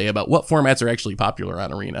numbers say about what formats are actually popular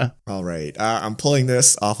on Arena? All right, I'm pulling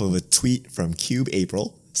this off of a tweet from Cube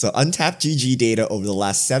April. So Untapped GG data over the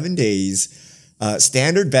last 7 days: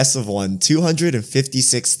 Standard Best of 1,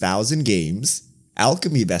 256,000 games.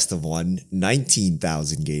 Alchemy Best of 1,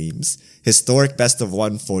 19,000 games. Historic Best of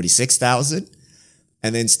 1, 46,000.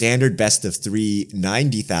 And then Standard Best of 3,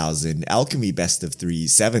 90,000. Alchemy Best of 3,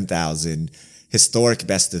 7,000. Historic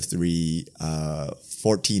Best of 3,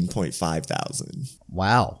 14.5 thousand.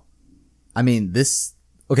 Wow. I mean,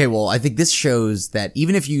 I think this shows that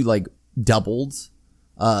even if you like doubled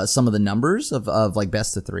some of the numbers of like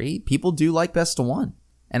best of 3, people do like best of 1.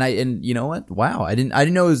 And you know what? Wow. I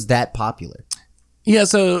didn't know it was that popular. Yeah,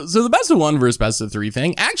 so the best of 1 versus best of 3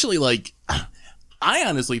 thing, actually, like, I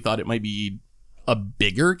honestly thought it might be a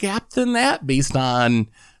bigger gap than that based on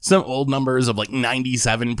some old numbers of like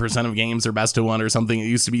 97% of games are best of 1 or something that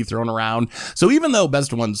used to be thrown around. So even though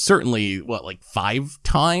best of 1's certainly, 5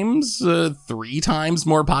 times, 3 times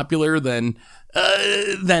more popular than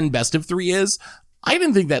best of 3 is, I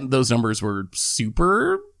didn't think that those numbers were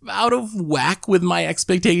super out of whack with my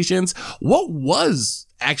expectations. What was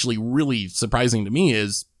actually really surprising to me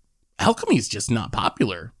is Alchemy's just not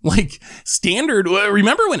popular. Like Standard,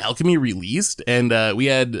 remember when Alchemy released and we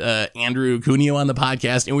had Andrew Cuneo on the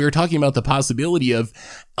podcast and we were talking about the possibility of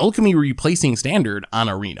Alchemy replacing Standard on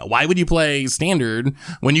Arena. Why would you play Standard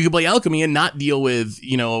when you could play Alchemy and not deal with,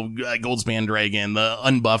 Goldspan Dragon, the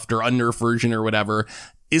unbuffed or unnerfed version or whatever?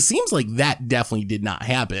 It seems like that definitely did not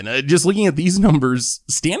happen. Just looking at these numbers,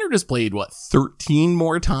 Standard has played, 13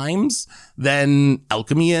 more times than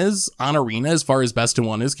Alchemy is on Arena as far as best of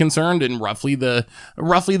 1 is concerned, and roughly the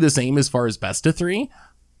same as far as best of 3.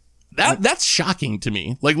 That's shocking to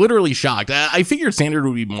me. Like, literally shocked. I figured Standard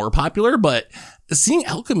would be more popular, but seeing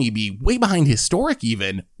Alchemy be way behind Historic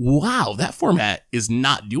even, wow, that format is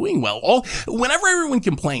not doing well. Whenever everyone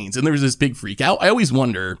complains and there's this big freak out, I always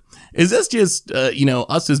wonder, is this just,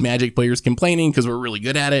 us as Magic players complaining because we're really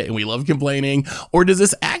good at it and we love complaining? Or does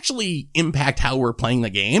this actually impact how we're playing the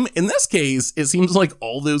game? In this case, it seems like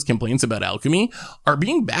all those complaints about Alchemy are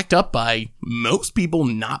being backed up by most people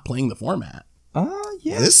not playing the format.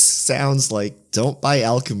 Yeah. This sounds like don't buy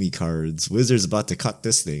Alchemy cards. Wizards about to cut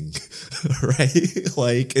this thing, right?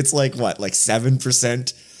 Like it's like what, like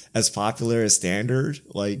 7% as popular as Standard?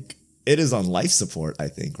 Like it is on life support, I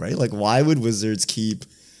think, right? Like why would Wizards keep,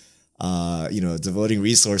 devoting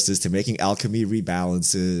resources to making Alchemy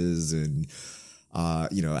rebalances and,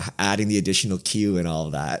 adding the additional queue and all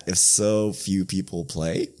of that if so few people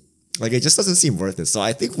play? Like, it just doesn't seem worth it. So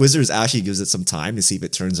I think Wizards actually gives it some time to see if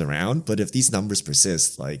it turns around. But if these numbers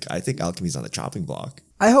persist, I think Alchemy's on the chopping block.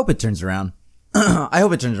 I hope it turns around. I'm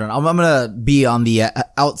going to be on the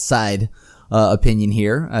outside opinion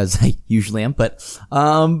here, as I usually am. But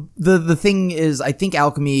the thing is, I think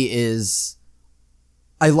Alchemy is...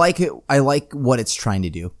 I like it. I like what it's trying to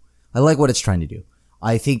do.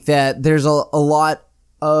 I think that there's a lot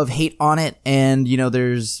of hate on it. And,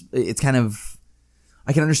 it's kind of...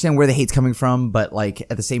 I can understand where the hate's coming from, but like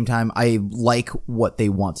at the same time, I like what they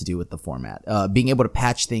want to do with the format. Being able to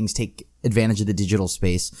patch things, take advantage of the digital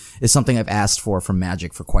space is something I've asked for from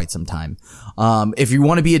Magic for quite some time. If you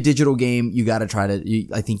want to be a digital game, you got to try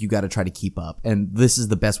to keep up. And this is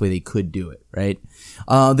the best way they could do it, right?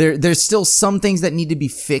 There's still some things that need to be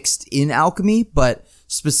fixed in Alchemy, but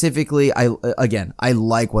specifically, I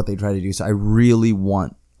like what they try to do. So I really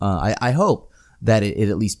want, I hope that it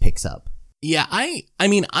at least picks up. Yeah, I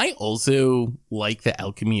mean, I also like that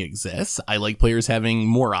Alchemy exists. I like players having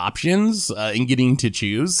more options and getting to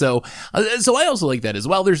choose. So I also like that as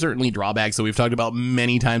well. There's certainly drawbacks that we've talked about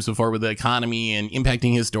many times before with the economy and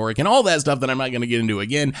impacting Historic and all that stuff that I'm not going to get into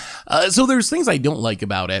again. So there's things I don't like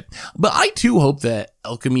about it. But I too hope that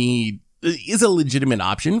Alchemy is a legitimate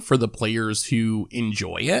option for the players who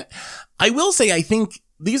enjoy it. I will say I think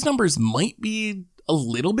these numbers might be a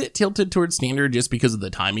little bit tilted towards Standard just because of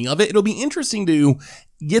the timing of it. It'll be interesting to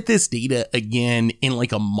get this data again in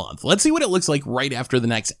like a month. Let's see what it looks like right after the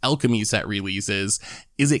next Alchemy set releases.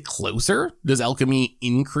 Is it closer? Does Alchemy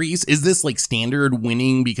increase? Is this like Standard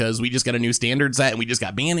winning because we just got a new Standard set and we just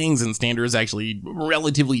got bannings and Standard is actually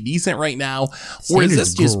relatively decent right now? Or is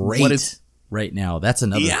this just what it's right now? That's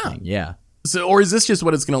another thing. Yeah. So, or is this just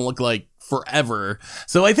what it's going to look like forever?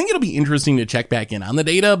 So I think it'll be interesting to check back in on the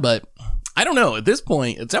data, but I don't know. At this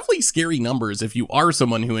point, it's definitely scary numbers if you are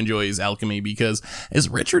someone who enjoys Alchemy, because as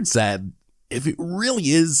Richard said, if it really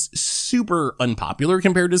is super unpopular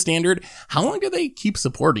compared to standard, how long do they keep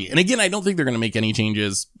supporting it? And again, I don't think they're going to make any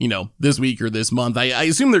changes, this week or this month. I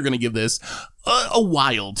assume they're going to give this a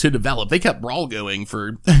while to develop. They kept Brawl going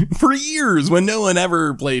for years when no one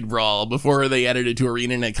ever played Brawl before they added it to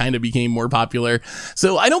Arena and it kind of became more popular.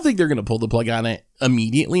 So I don't think they're going to pull the plug on it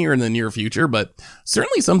immediately or in the near future, but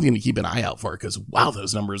certainly something to keep an eye out for, because wow,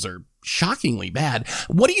 those numbers are shockingly bad.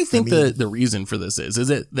 What do you think the reason for this is?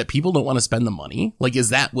 Is it that people don't want to spend the money? Like, is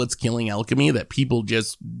that what's killing Alchemy, that people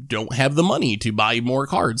just don't have the money to buy more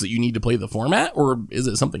cards that you need to play the format, or is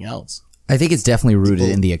it something else? I think it's definitely rooted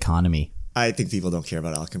in the economy. I think people don't care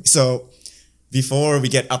about Alchemy. So before we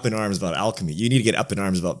get up in arms about Alchemy, you need to get up in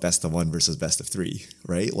arms about best of one versus best of three,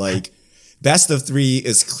 right? Like, best of three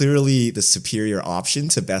is clearly the superior option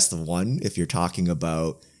to best of one if you're talking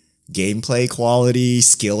about gameplay quality,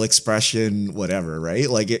 skill expression, whatever, right?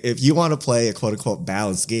 Like, if you want to play a quote unquote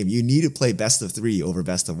balanced game, you need to play best of three over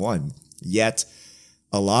best of one. Yet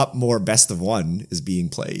a lot more best of one is being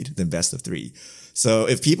played than best of three. So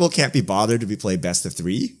if people can't be bothered to play best of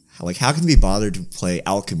three, like, how can they be bothered to play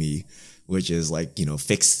Alchemy, which is like,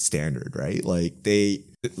 fixed standard, right? Like they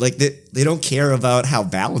don't care about how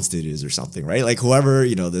balanced it is or something, right? Like whoever,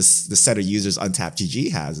 this set of users Untapped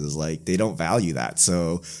GG has is like, they don't value that.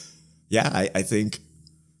 So yeah, I think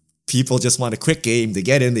people just want a quick game. They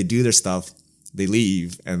get in, they do their stuff, they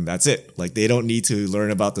leave, and that's it. Like, they don't need to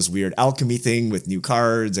learn about this weird Alchemy thing with new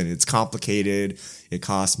cards, and it's complicated. It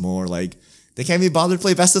costs more. Like, they can't be bothered to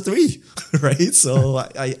play best of three, right? So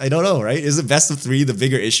I don't know, right? Isn't best of three the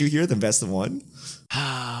bigger issue here than best of one?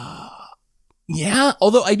 Yeah,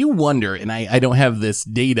 although I do wonder, and I don't have this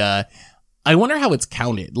data, I wonder how it's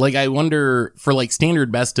counted. Like, I wonder for like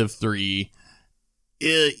standard best of three,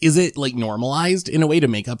 is it like normalized in a way to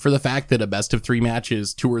make up for the fact that a best of three match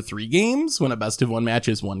is 2 or 3 games when a best of one match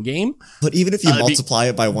is 1 game? But even if you multiply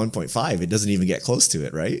it by 1.5, it doesn't even get close to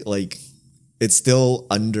it, right? Like, it's still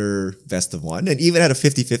under best of one. And even at a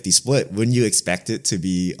 50-50 split, wouldn't you expect it to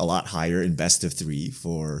be a lot higher in best of three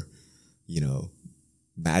for,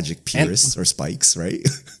 Magic purists or spikes, right?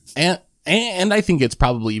 And I think it's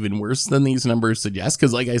probably even worse than these numbers suggest,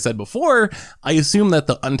 because like I said before, I assume that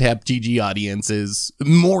the Untapped GG audience is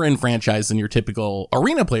more enfranchised than your typical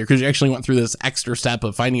Arena player, because you actually went through this extra step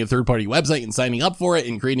of finding a third-party website and signing up for it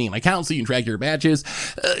and creating an account so you can track your matches.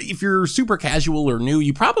 If you're super casual or new,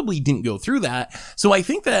 you probably didn't go through that. So I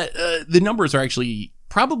think that the numbers are actually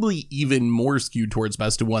probably even more skewed towards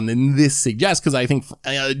best of one than this suggests, because I think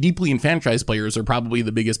deeply enfranchised players are probably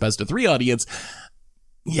the biggest best of three audience.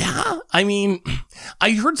 Yeah, I mean,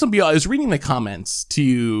 I heard some people, I was reading the comments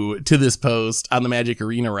to this post on the Magic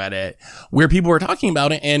Arena Reddit where people were talking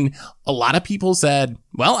about it, and a lot of people said,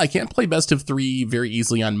 well, I can't play best of three very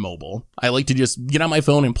easily on mobile. I like to just get on my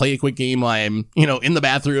phone and play a quick game while I'm, in the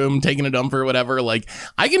bathroom, taking a dump or whatever. Like,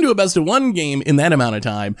 I can do a best of one game in that amount of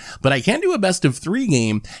time, but I can't do a best of three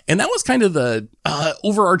game. And that was kind of the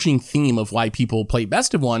overarching theme of why people play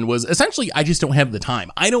best of one, was essentially, I just don't have the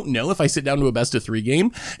time. I don't know if I sit down to a best of three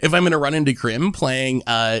game, if I'm going to run into Krim playing,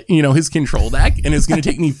 his control deck, and it's going to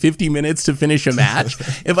take me 50 minutes to finish a match.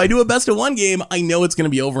 If I do a best of one game, I know it's going to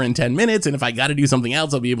be over in 10 minutes. And if I got to do something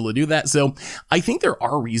else, I'll be able to do that. So I think there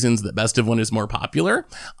are reasons that best of one is more popular.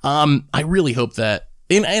 I really hope that,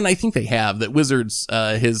 and I think they have, that Wizards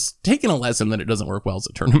has taken a lesson that it doesn't work well as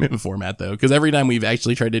a tournament format, though, because every time we've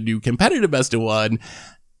actually tried to do competitive best of one,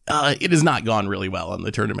 it has not gone really well on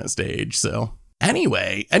the tournament stage. So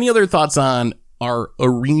anyway, any other thoughts on our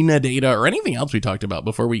arena data or anything else we talked about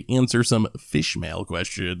before we answer some fish mail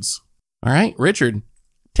questions? All right, Richard,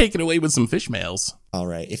 take it away with some fish mails. All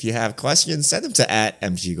right. If you have questions, send them to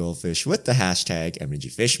 @MGGoldfish with the hashtag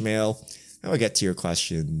MGFishmail, and we'll get to your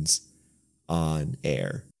questions on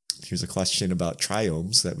air. Here's a question about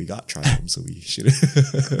triomes that we got triomes, so we should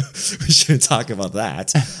we should talk about that.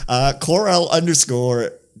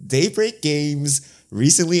 Corel_Daybreak Games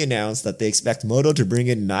recently announced that they expect Moto to bring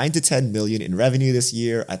in 9 to 10 million in revenue this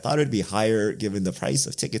year. I thought it'd be higher given the price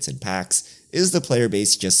of tickets and packs. Is the player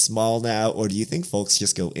base just small now, or do you think folks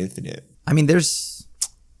just go infinite? I mean, it's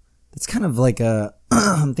kind of like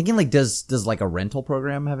I'm thinking, like, does like a rental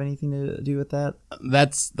program have anything to do with that?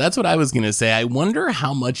 That's what I was going to say. I wonder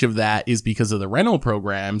how much of that is because of the rental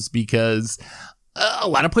programs, because a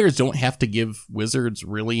lot of players don't have to give Wizards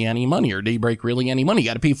really any money, or Daybreak really any money. You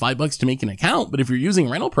got to pay $5 to make an account. But if you're using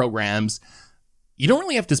rental programs, you don't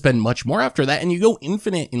really have to spend much more after that. And you go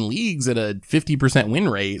infinite in leagues at a 50% win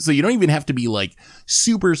rate. So you don't even have to be like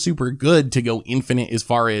super, super good to go infinite as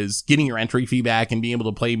far as getting your entry fee back and being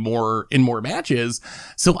able to play more in more matches.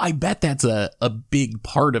 So I bet that's a big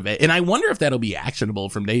part of it. And I wonder if that'll be actionable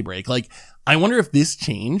from Daybreak. Like, I wonder if this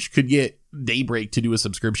change could get Daybreak to do a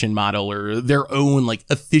subscription model or their own like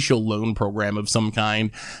official loan program of some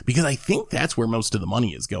kind, because I think that's where most of the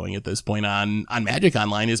money is going at this point on Magic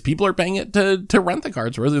Online, is people are paying it to rent the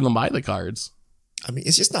cards rather than buy the cards. I mean,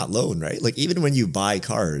 it's just not loan, right? Like, even when you buy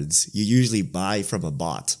cards, you usually buy from a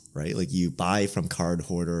bot, right? Like, you buy from Card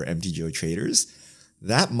Hoarder or MTGO traders.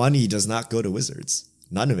 That money does not go to Wizards.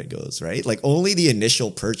 None of it goes, right? Like, only the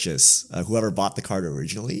initial purchase, whoever bought the card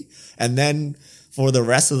originally. And then for the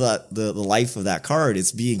rest of the life of that card,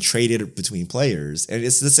 it's being traded between players. And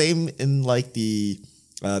it's the same in like the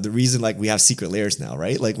reason like we have secret layers now,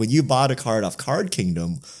 right? Like, when you bought a card off Card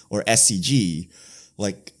Kingdom or SCG,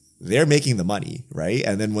 like, they're making the money, right?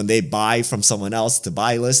 And then when they buy from someone else to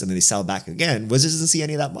buy list and then they sell back again, Wizards doesn't see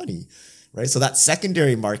any of that money, right? So that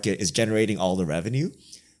secondary market is generating all the revenue,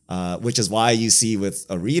 which is why you see with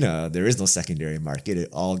Arena, there is no secondary market. It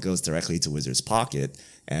all goes directly to Wizards' pocket,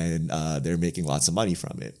 and they're making lots of money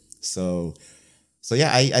from it. So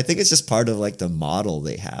yeah, I think it's just part of like the model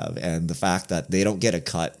they have and the fact that they don't get a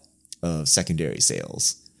cut of secondary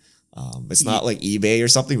sales. It's not like eBay or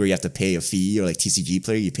something where you have to pay a fee, or like TCG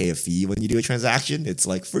Player, you pay a fee when you do a transaction. It's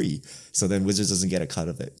like free. So then Wizards doesn't get a cut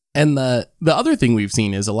of it. And the other thing we've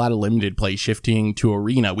seen is a lot of limited play shifting to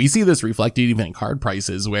Arena. We see this reflected even in card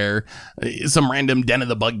prices, where some random Den of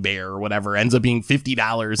the Bugbear or whatever ends up being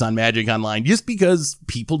 $50 on Magic Online just because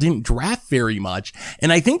people didn't draft very much.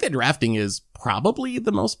 And I think that drafting is probably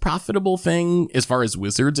the most profitable thing as far as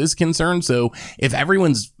Wizards is concerned. So if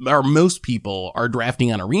most people are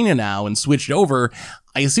drafting on Arena now and switched over,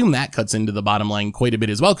 I assume that cuts into the bottom line quite a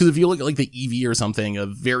bit as well. Because if you look at like the EV or something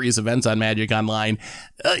of various events on Magic Online,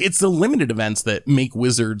 it's the limited events that make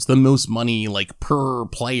Wizards the most money like per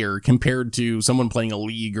player compared to someone playing a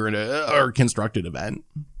league or a constructed event.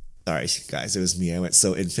 Sorry, guys, it was me. I went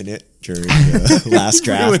so infinite during the last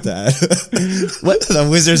draft that what the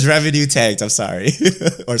Wizards revenue tanked. I'm sorry.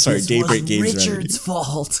 Or sorry, This Daybreak was Games Richard's revenue.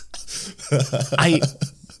 fault.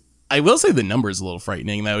 I will say the number is a little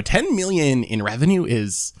frightening though. 10 million in revenue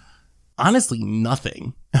is honestly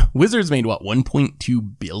nothing. Wizards made what,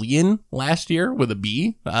 1.2 billion last year with a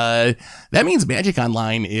B. That means Magic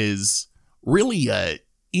Online is really a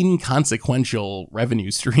inconsequential revenue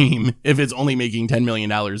stream if it's only making $10 million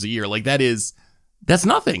a year. Like that's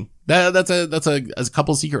nothing. That's a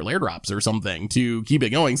couple secret lair drops or something to keep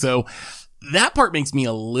it going. So that part makes me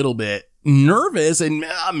a little bit nervous, and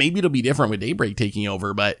maybe it'll be different with Daybreak taking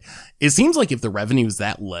over, but it seems like if the revenue is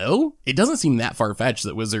that low, it doesn't seem that far-fetched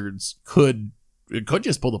that Wizards could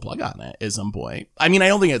just pull the plug on it at some point. I mean, I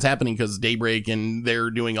don't think it's happening because Daybreak and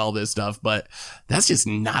they're doing all this stuff, but that's just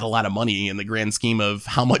not a lot of money in the grand scheme of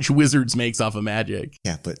how much Wizards makes off of Magic.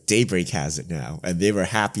 Yeah, but Daybreak has it now, and they were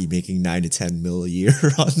happy making 9 to 10 mil a year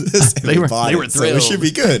on this. And They were thrilled. So it should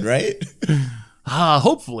be good, right?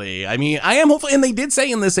 Hopefully. I mean, I am hopeful. And they did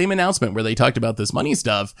say in the same announcement where they talked about this money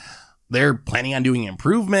stuff, they're planning on doing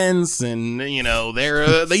improvements, and, you know,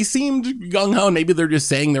 they seemed gung-ho. Maybe they're just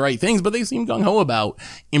saying the right things, but they seem gung-ho about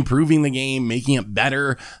improving the game, making it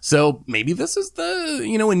better. So maybe this is a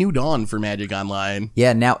new dawn for Magic Online.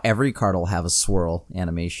 Yeah, now every card will have a swirl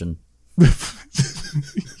animation.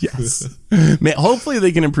 Yes. Man, hopefully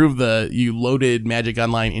they can improve you loaded Magic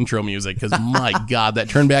Online intro music, because my God, that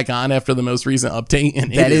turned back on after the most recent update,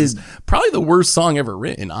 and it is probably the worst song ever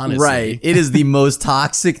written, honestly. Right. It is the most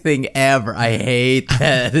toxic thing ever. I hate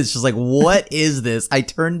that. It's just like, what is this? I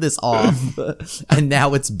turned this off and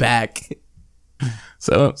now it's back.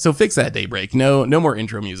 So fix that, Daybreak. No more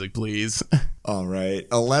intro music, please. All right.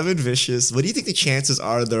 11 Vicious. What do you think the chances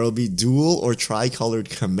are there will be dual or tricolored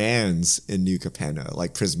commands in New Capenna,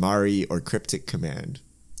 like Prismari or Cryptic Command,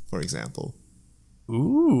 for example?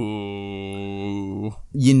 Ooh.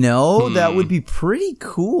 That would be pretty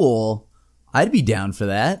cool. I'd be down for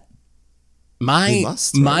that. My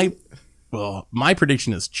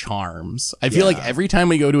prediction is charms. I feel like every time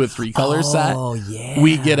we go to a 3-color set,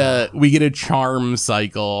 we get a charm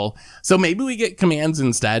cycle. So maybe we get commands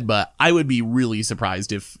instead, but I would be really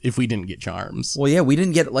surprised if we didn't get charms. Well, yeah, we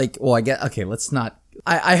didn't get let's not.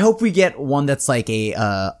 I hope we get one that's like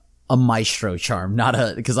a maestro charm,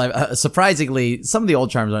 not because surprisingly some of the old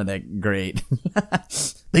charms aren't that great.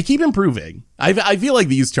 They keep improving. I feel like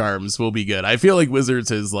these charms will be good. I feel like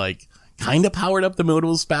Wizards has like kind of powered up the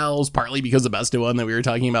modal spells, partly because of Best of One that we were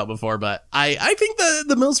talking about before, but I think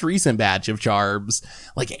the most recent batch of charms,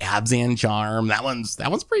 like Abzan charm, that one's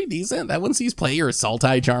pretty decent. That one sees play, or a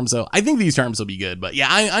Sultai charm, so I think these charms will be good. But yeah,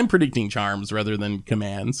 I'm predicting charms rather than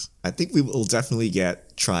commands. I think we will definitely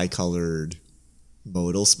get tricolored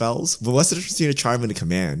modal spells. But what's the difference between a charm and a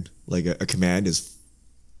command? Like a command is,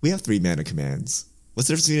 we have 3 mana commands. What's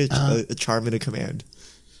the difference between a charm and a command?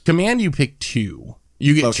 Command, you pick two.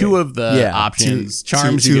 You get two of the options.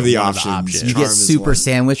 Charms, two you of get the one options. of the You get Charm is super one.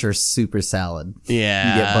 sandwich or super salad.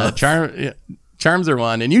 Yeah. You get both. Charms are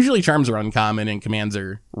one, and usually charms are uncommon and commands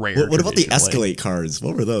are rare. What about the traditionally. escalate cards?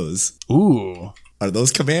 What were those? Ooh. Are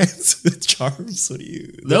those commands? Charms? What do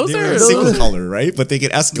you? Those they're are- a single color, right? But they can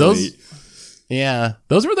escalate. Yeah.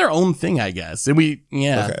 Those were their own thing, I guess. And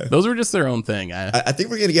Okay. those were just their own thing. I think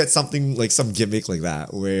we're gonna get something like some gimmick like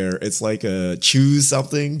that, where it's like a choose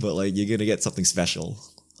something, but like you're gonna get something special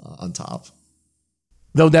on top.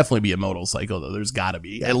 There'll definitely be a modal cycle, though. There's got to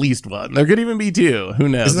be at least one. There could even be two. Who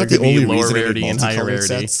knows? Isn't that There the could be only lower reason it rarity and higher multicolored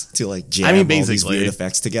rarity. sets to like jam I mean, all these basically. weird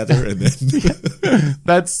effects together, and then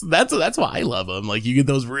That's why I love them. Like you get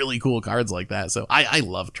those really cool cards like that. So I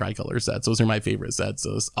love tricolor sets. Those are my favorite sets.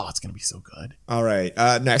 It's gonna be so good. all right.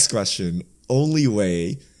 Next question. Only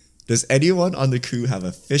way. Does anyone on the crew have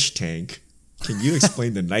a fish tank? Can you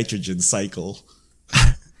explain the nitrogen cycle?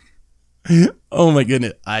 Oh my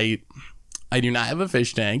goodness. I do not have a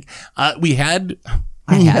fish tank. We had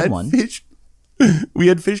one. fish. We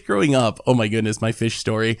had fish growing up. Oh my goodness, my fish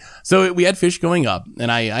story. So we had fish growing up,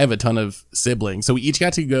 and I have a ton of siblings. So we each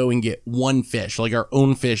got to go and get one fish, like our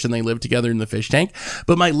own fish, and they lived together in the fish tank.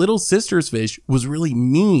 But my little sister's fish was really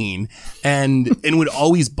mean and would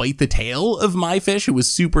always bite the tail of my fish. It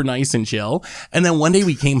was super nice and chill. And then one day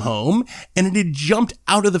we came home, and it had jumped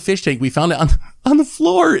out of the fish tank. We found it on the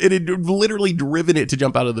floor. It had literally driven it to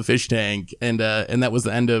jump out of the fish tank, and that was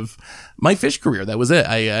the end of my fish career. That was it.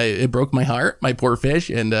 It broke my heart, my poor fish,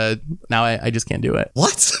 and now I just can't do it.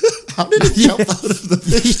 What? How did it jump out of the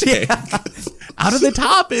fish tank? Out of the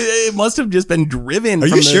top, it must have just been driven. Are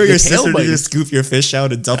from you sure the your tail sister bite. didn't scoop your fish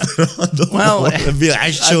out and dump it on the Well, floor and be like,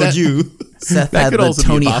 I showed that- you? Seth That had could the also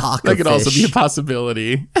Tony be Hawk that could of also be a fish.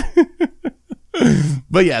 possibility.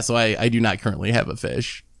 But yeah, so I do not currently have a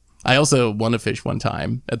fish. I also won a fish one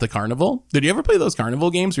time at the carnival. Did you ever play those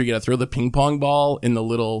carnival games where you got to throw the ping pong ball in the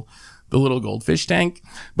little goldfish tank?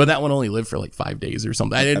 But that one only lived for like 5 days or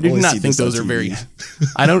something. I do only not seen think this on those are very. TV.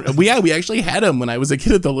 I don't. We actually had them when I was a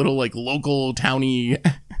kid at the little like local towny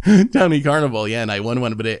carnival. Yeah, and I won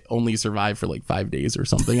one, but it only survived for like 5 days or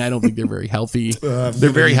something. I don't think they're very healthy. I'm They're gonna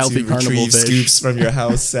very need healthy to carnival retrieve fish. scoops from your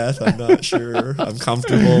house, Seth. I'm not sure I'm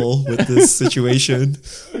comfortable with this situation.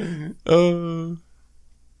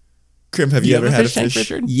 Krim, have you ever had a tank,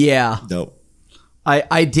 fish? Richard? Yeah. No.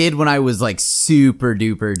 I did when I was like super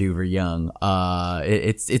duper young.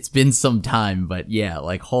 It's been some time, but yeah,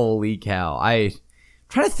 like holy cow. I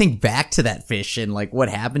try to think back to that fish and like what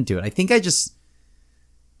happened to it. I think I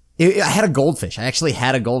had a goldfish. I actually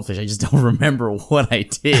had a goldfish. I just don't remember what I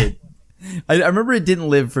did. I remember it didn't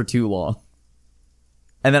live for too long.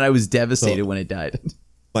 And then I was devastated when it died.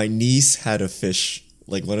 My niece had a fish,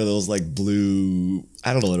 like one of those like blue,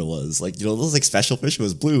 I don't know what it was, like, you know, those like special fish. It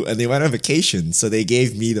was blue, and they went on vacation, so they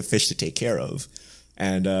gave me the fish to take care of.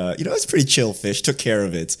 And you know, it's a pretty chill fish, took care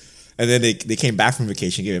of it. And then they came back from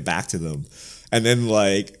vacation, gave it back to them. And then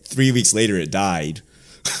like 3 weeks later it died.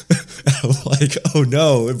 I'm like, oh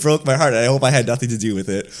no, it broke my heart. I hope I had nothing to do with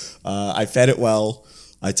it. I fed it well,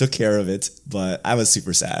 I took care of it, but I was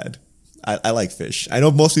super sad. I like fish. I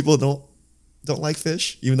know most people don't like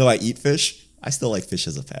fish, even though I eat fish. I still like fish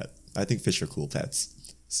as a pet. I think fish are cool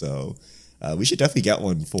pets. So we should definitely get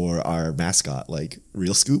one for our mascot, like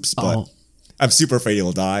Real Scoops. But I'm super afraid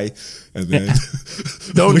he'll die, and then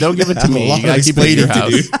Don't give it to have a me. lot You gotta of keep it at your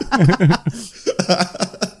explaining house.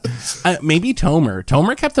 Maybe Tomer.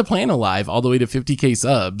 Tomer kept the plan alive all the way to 50K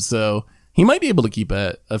subs, so he might be able to keep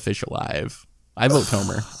a fish alive. I vote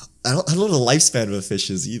Tomer. I don't know the lifespan of a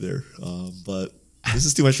fish is either, but this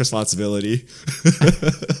is too much responsibility.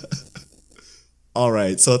 All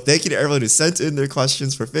right, so thank you to everyone who sent in their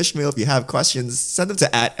questions for Fish Mail. If you have questions, send them to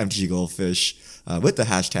 @MTGGoldfish with the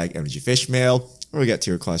hashtag MTGFishmail, or we'll get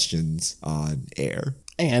to your questions on air.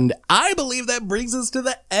 And I believe that brings us to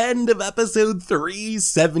the end of episode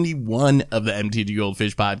 371 of the MTG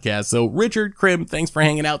Goldfish podcast. So Richard, Krim, thanks for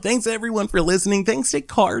hanging out. Thanks everyone for listening. Thanks to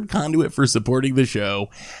Card Conduit for supporting the show.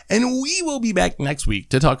 And we will be back next week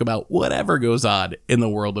to talk about whatever goes on in the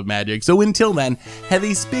world of Magic. So until then, have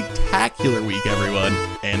a spectacular week, everyone.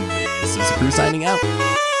 And this is the crew signing out.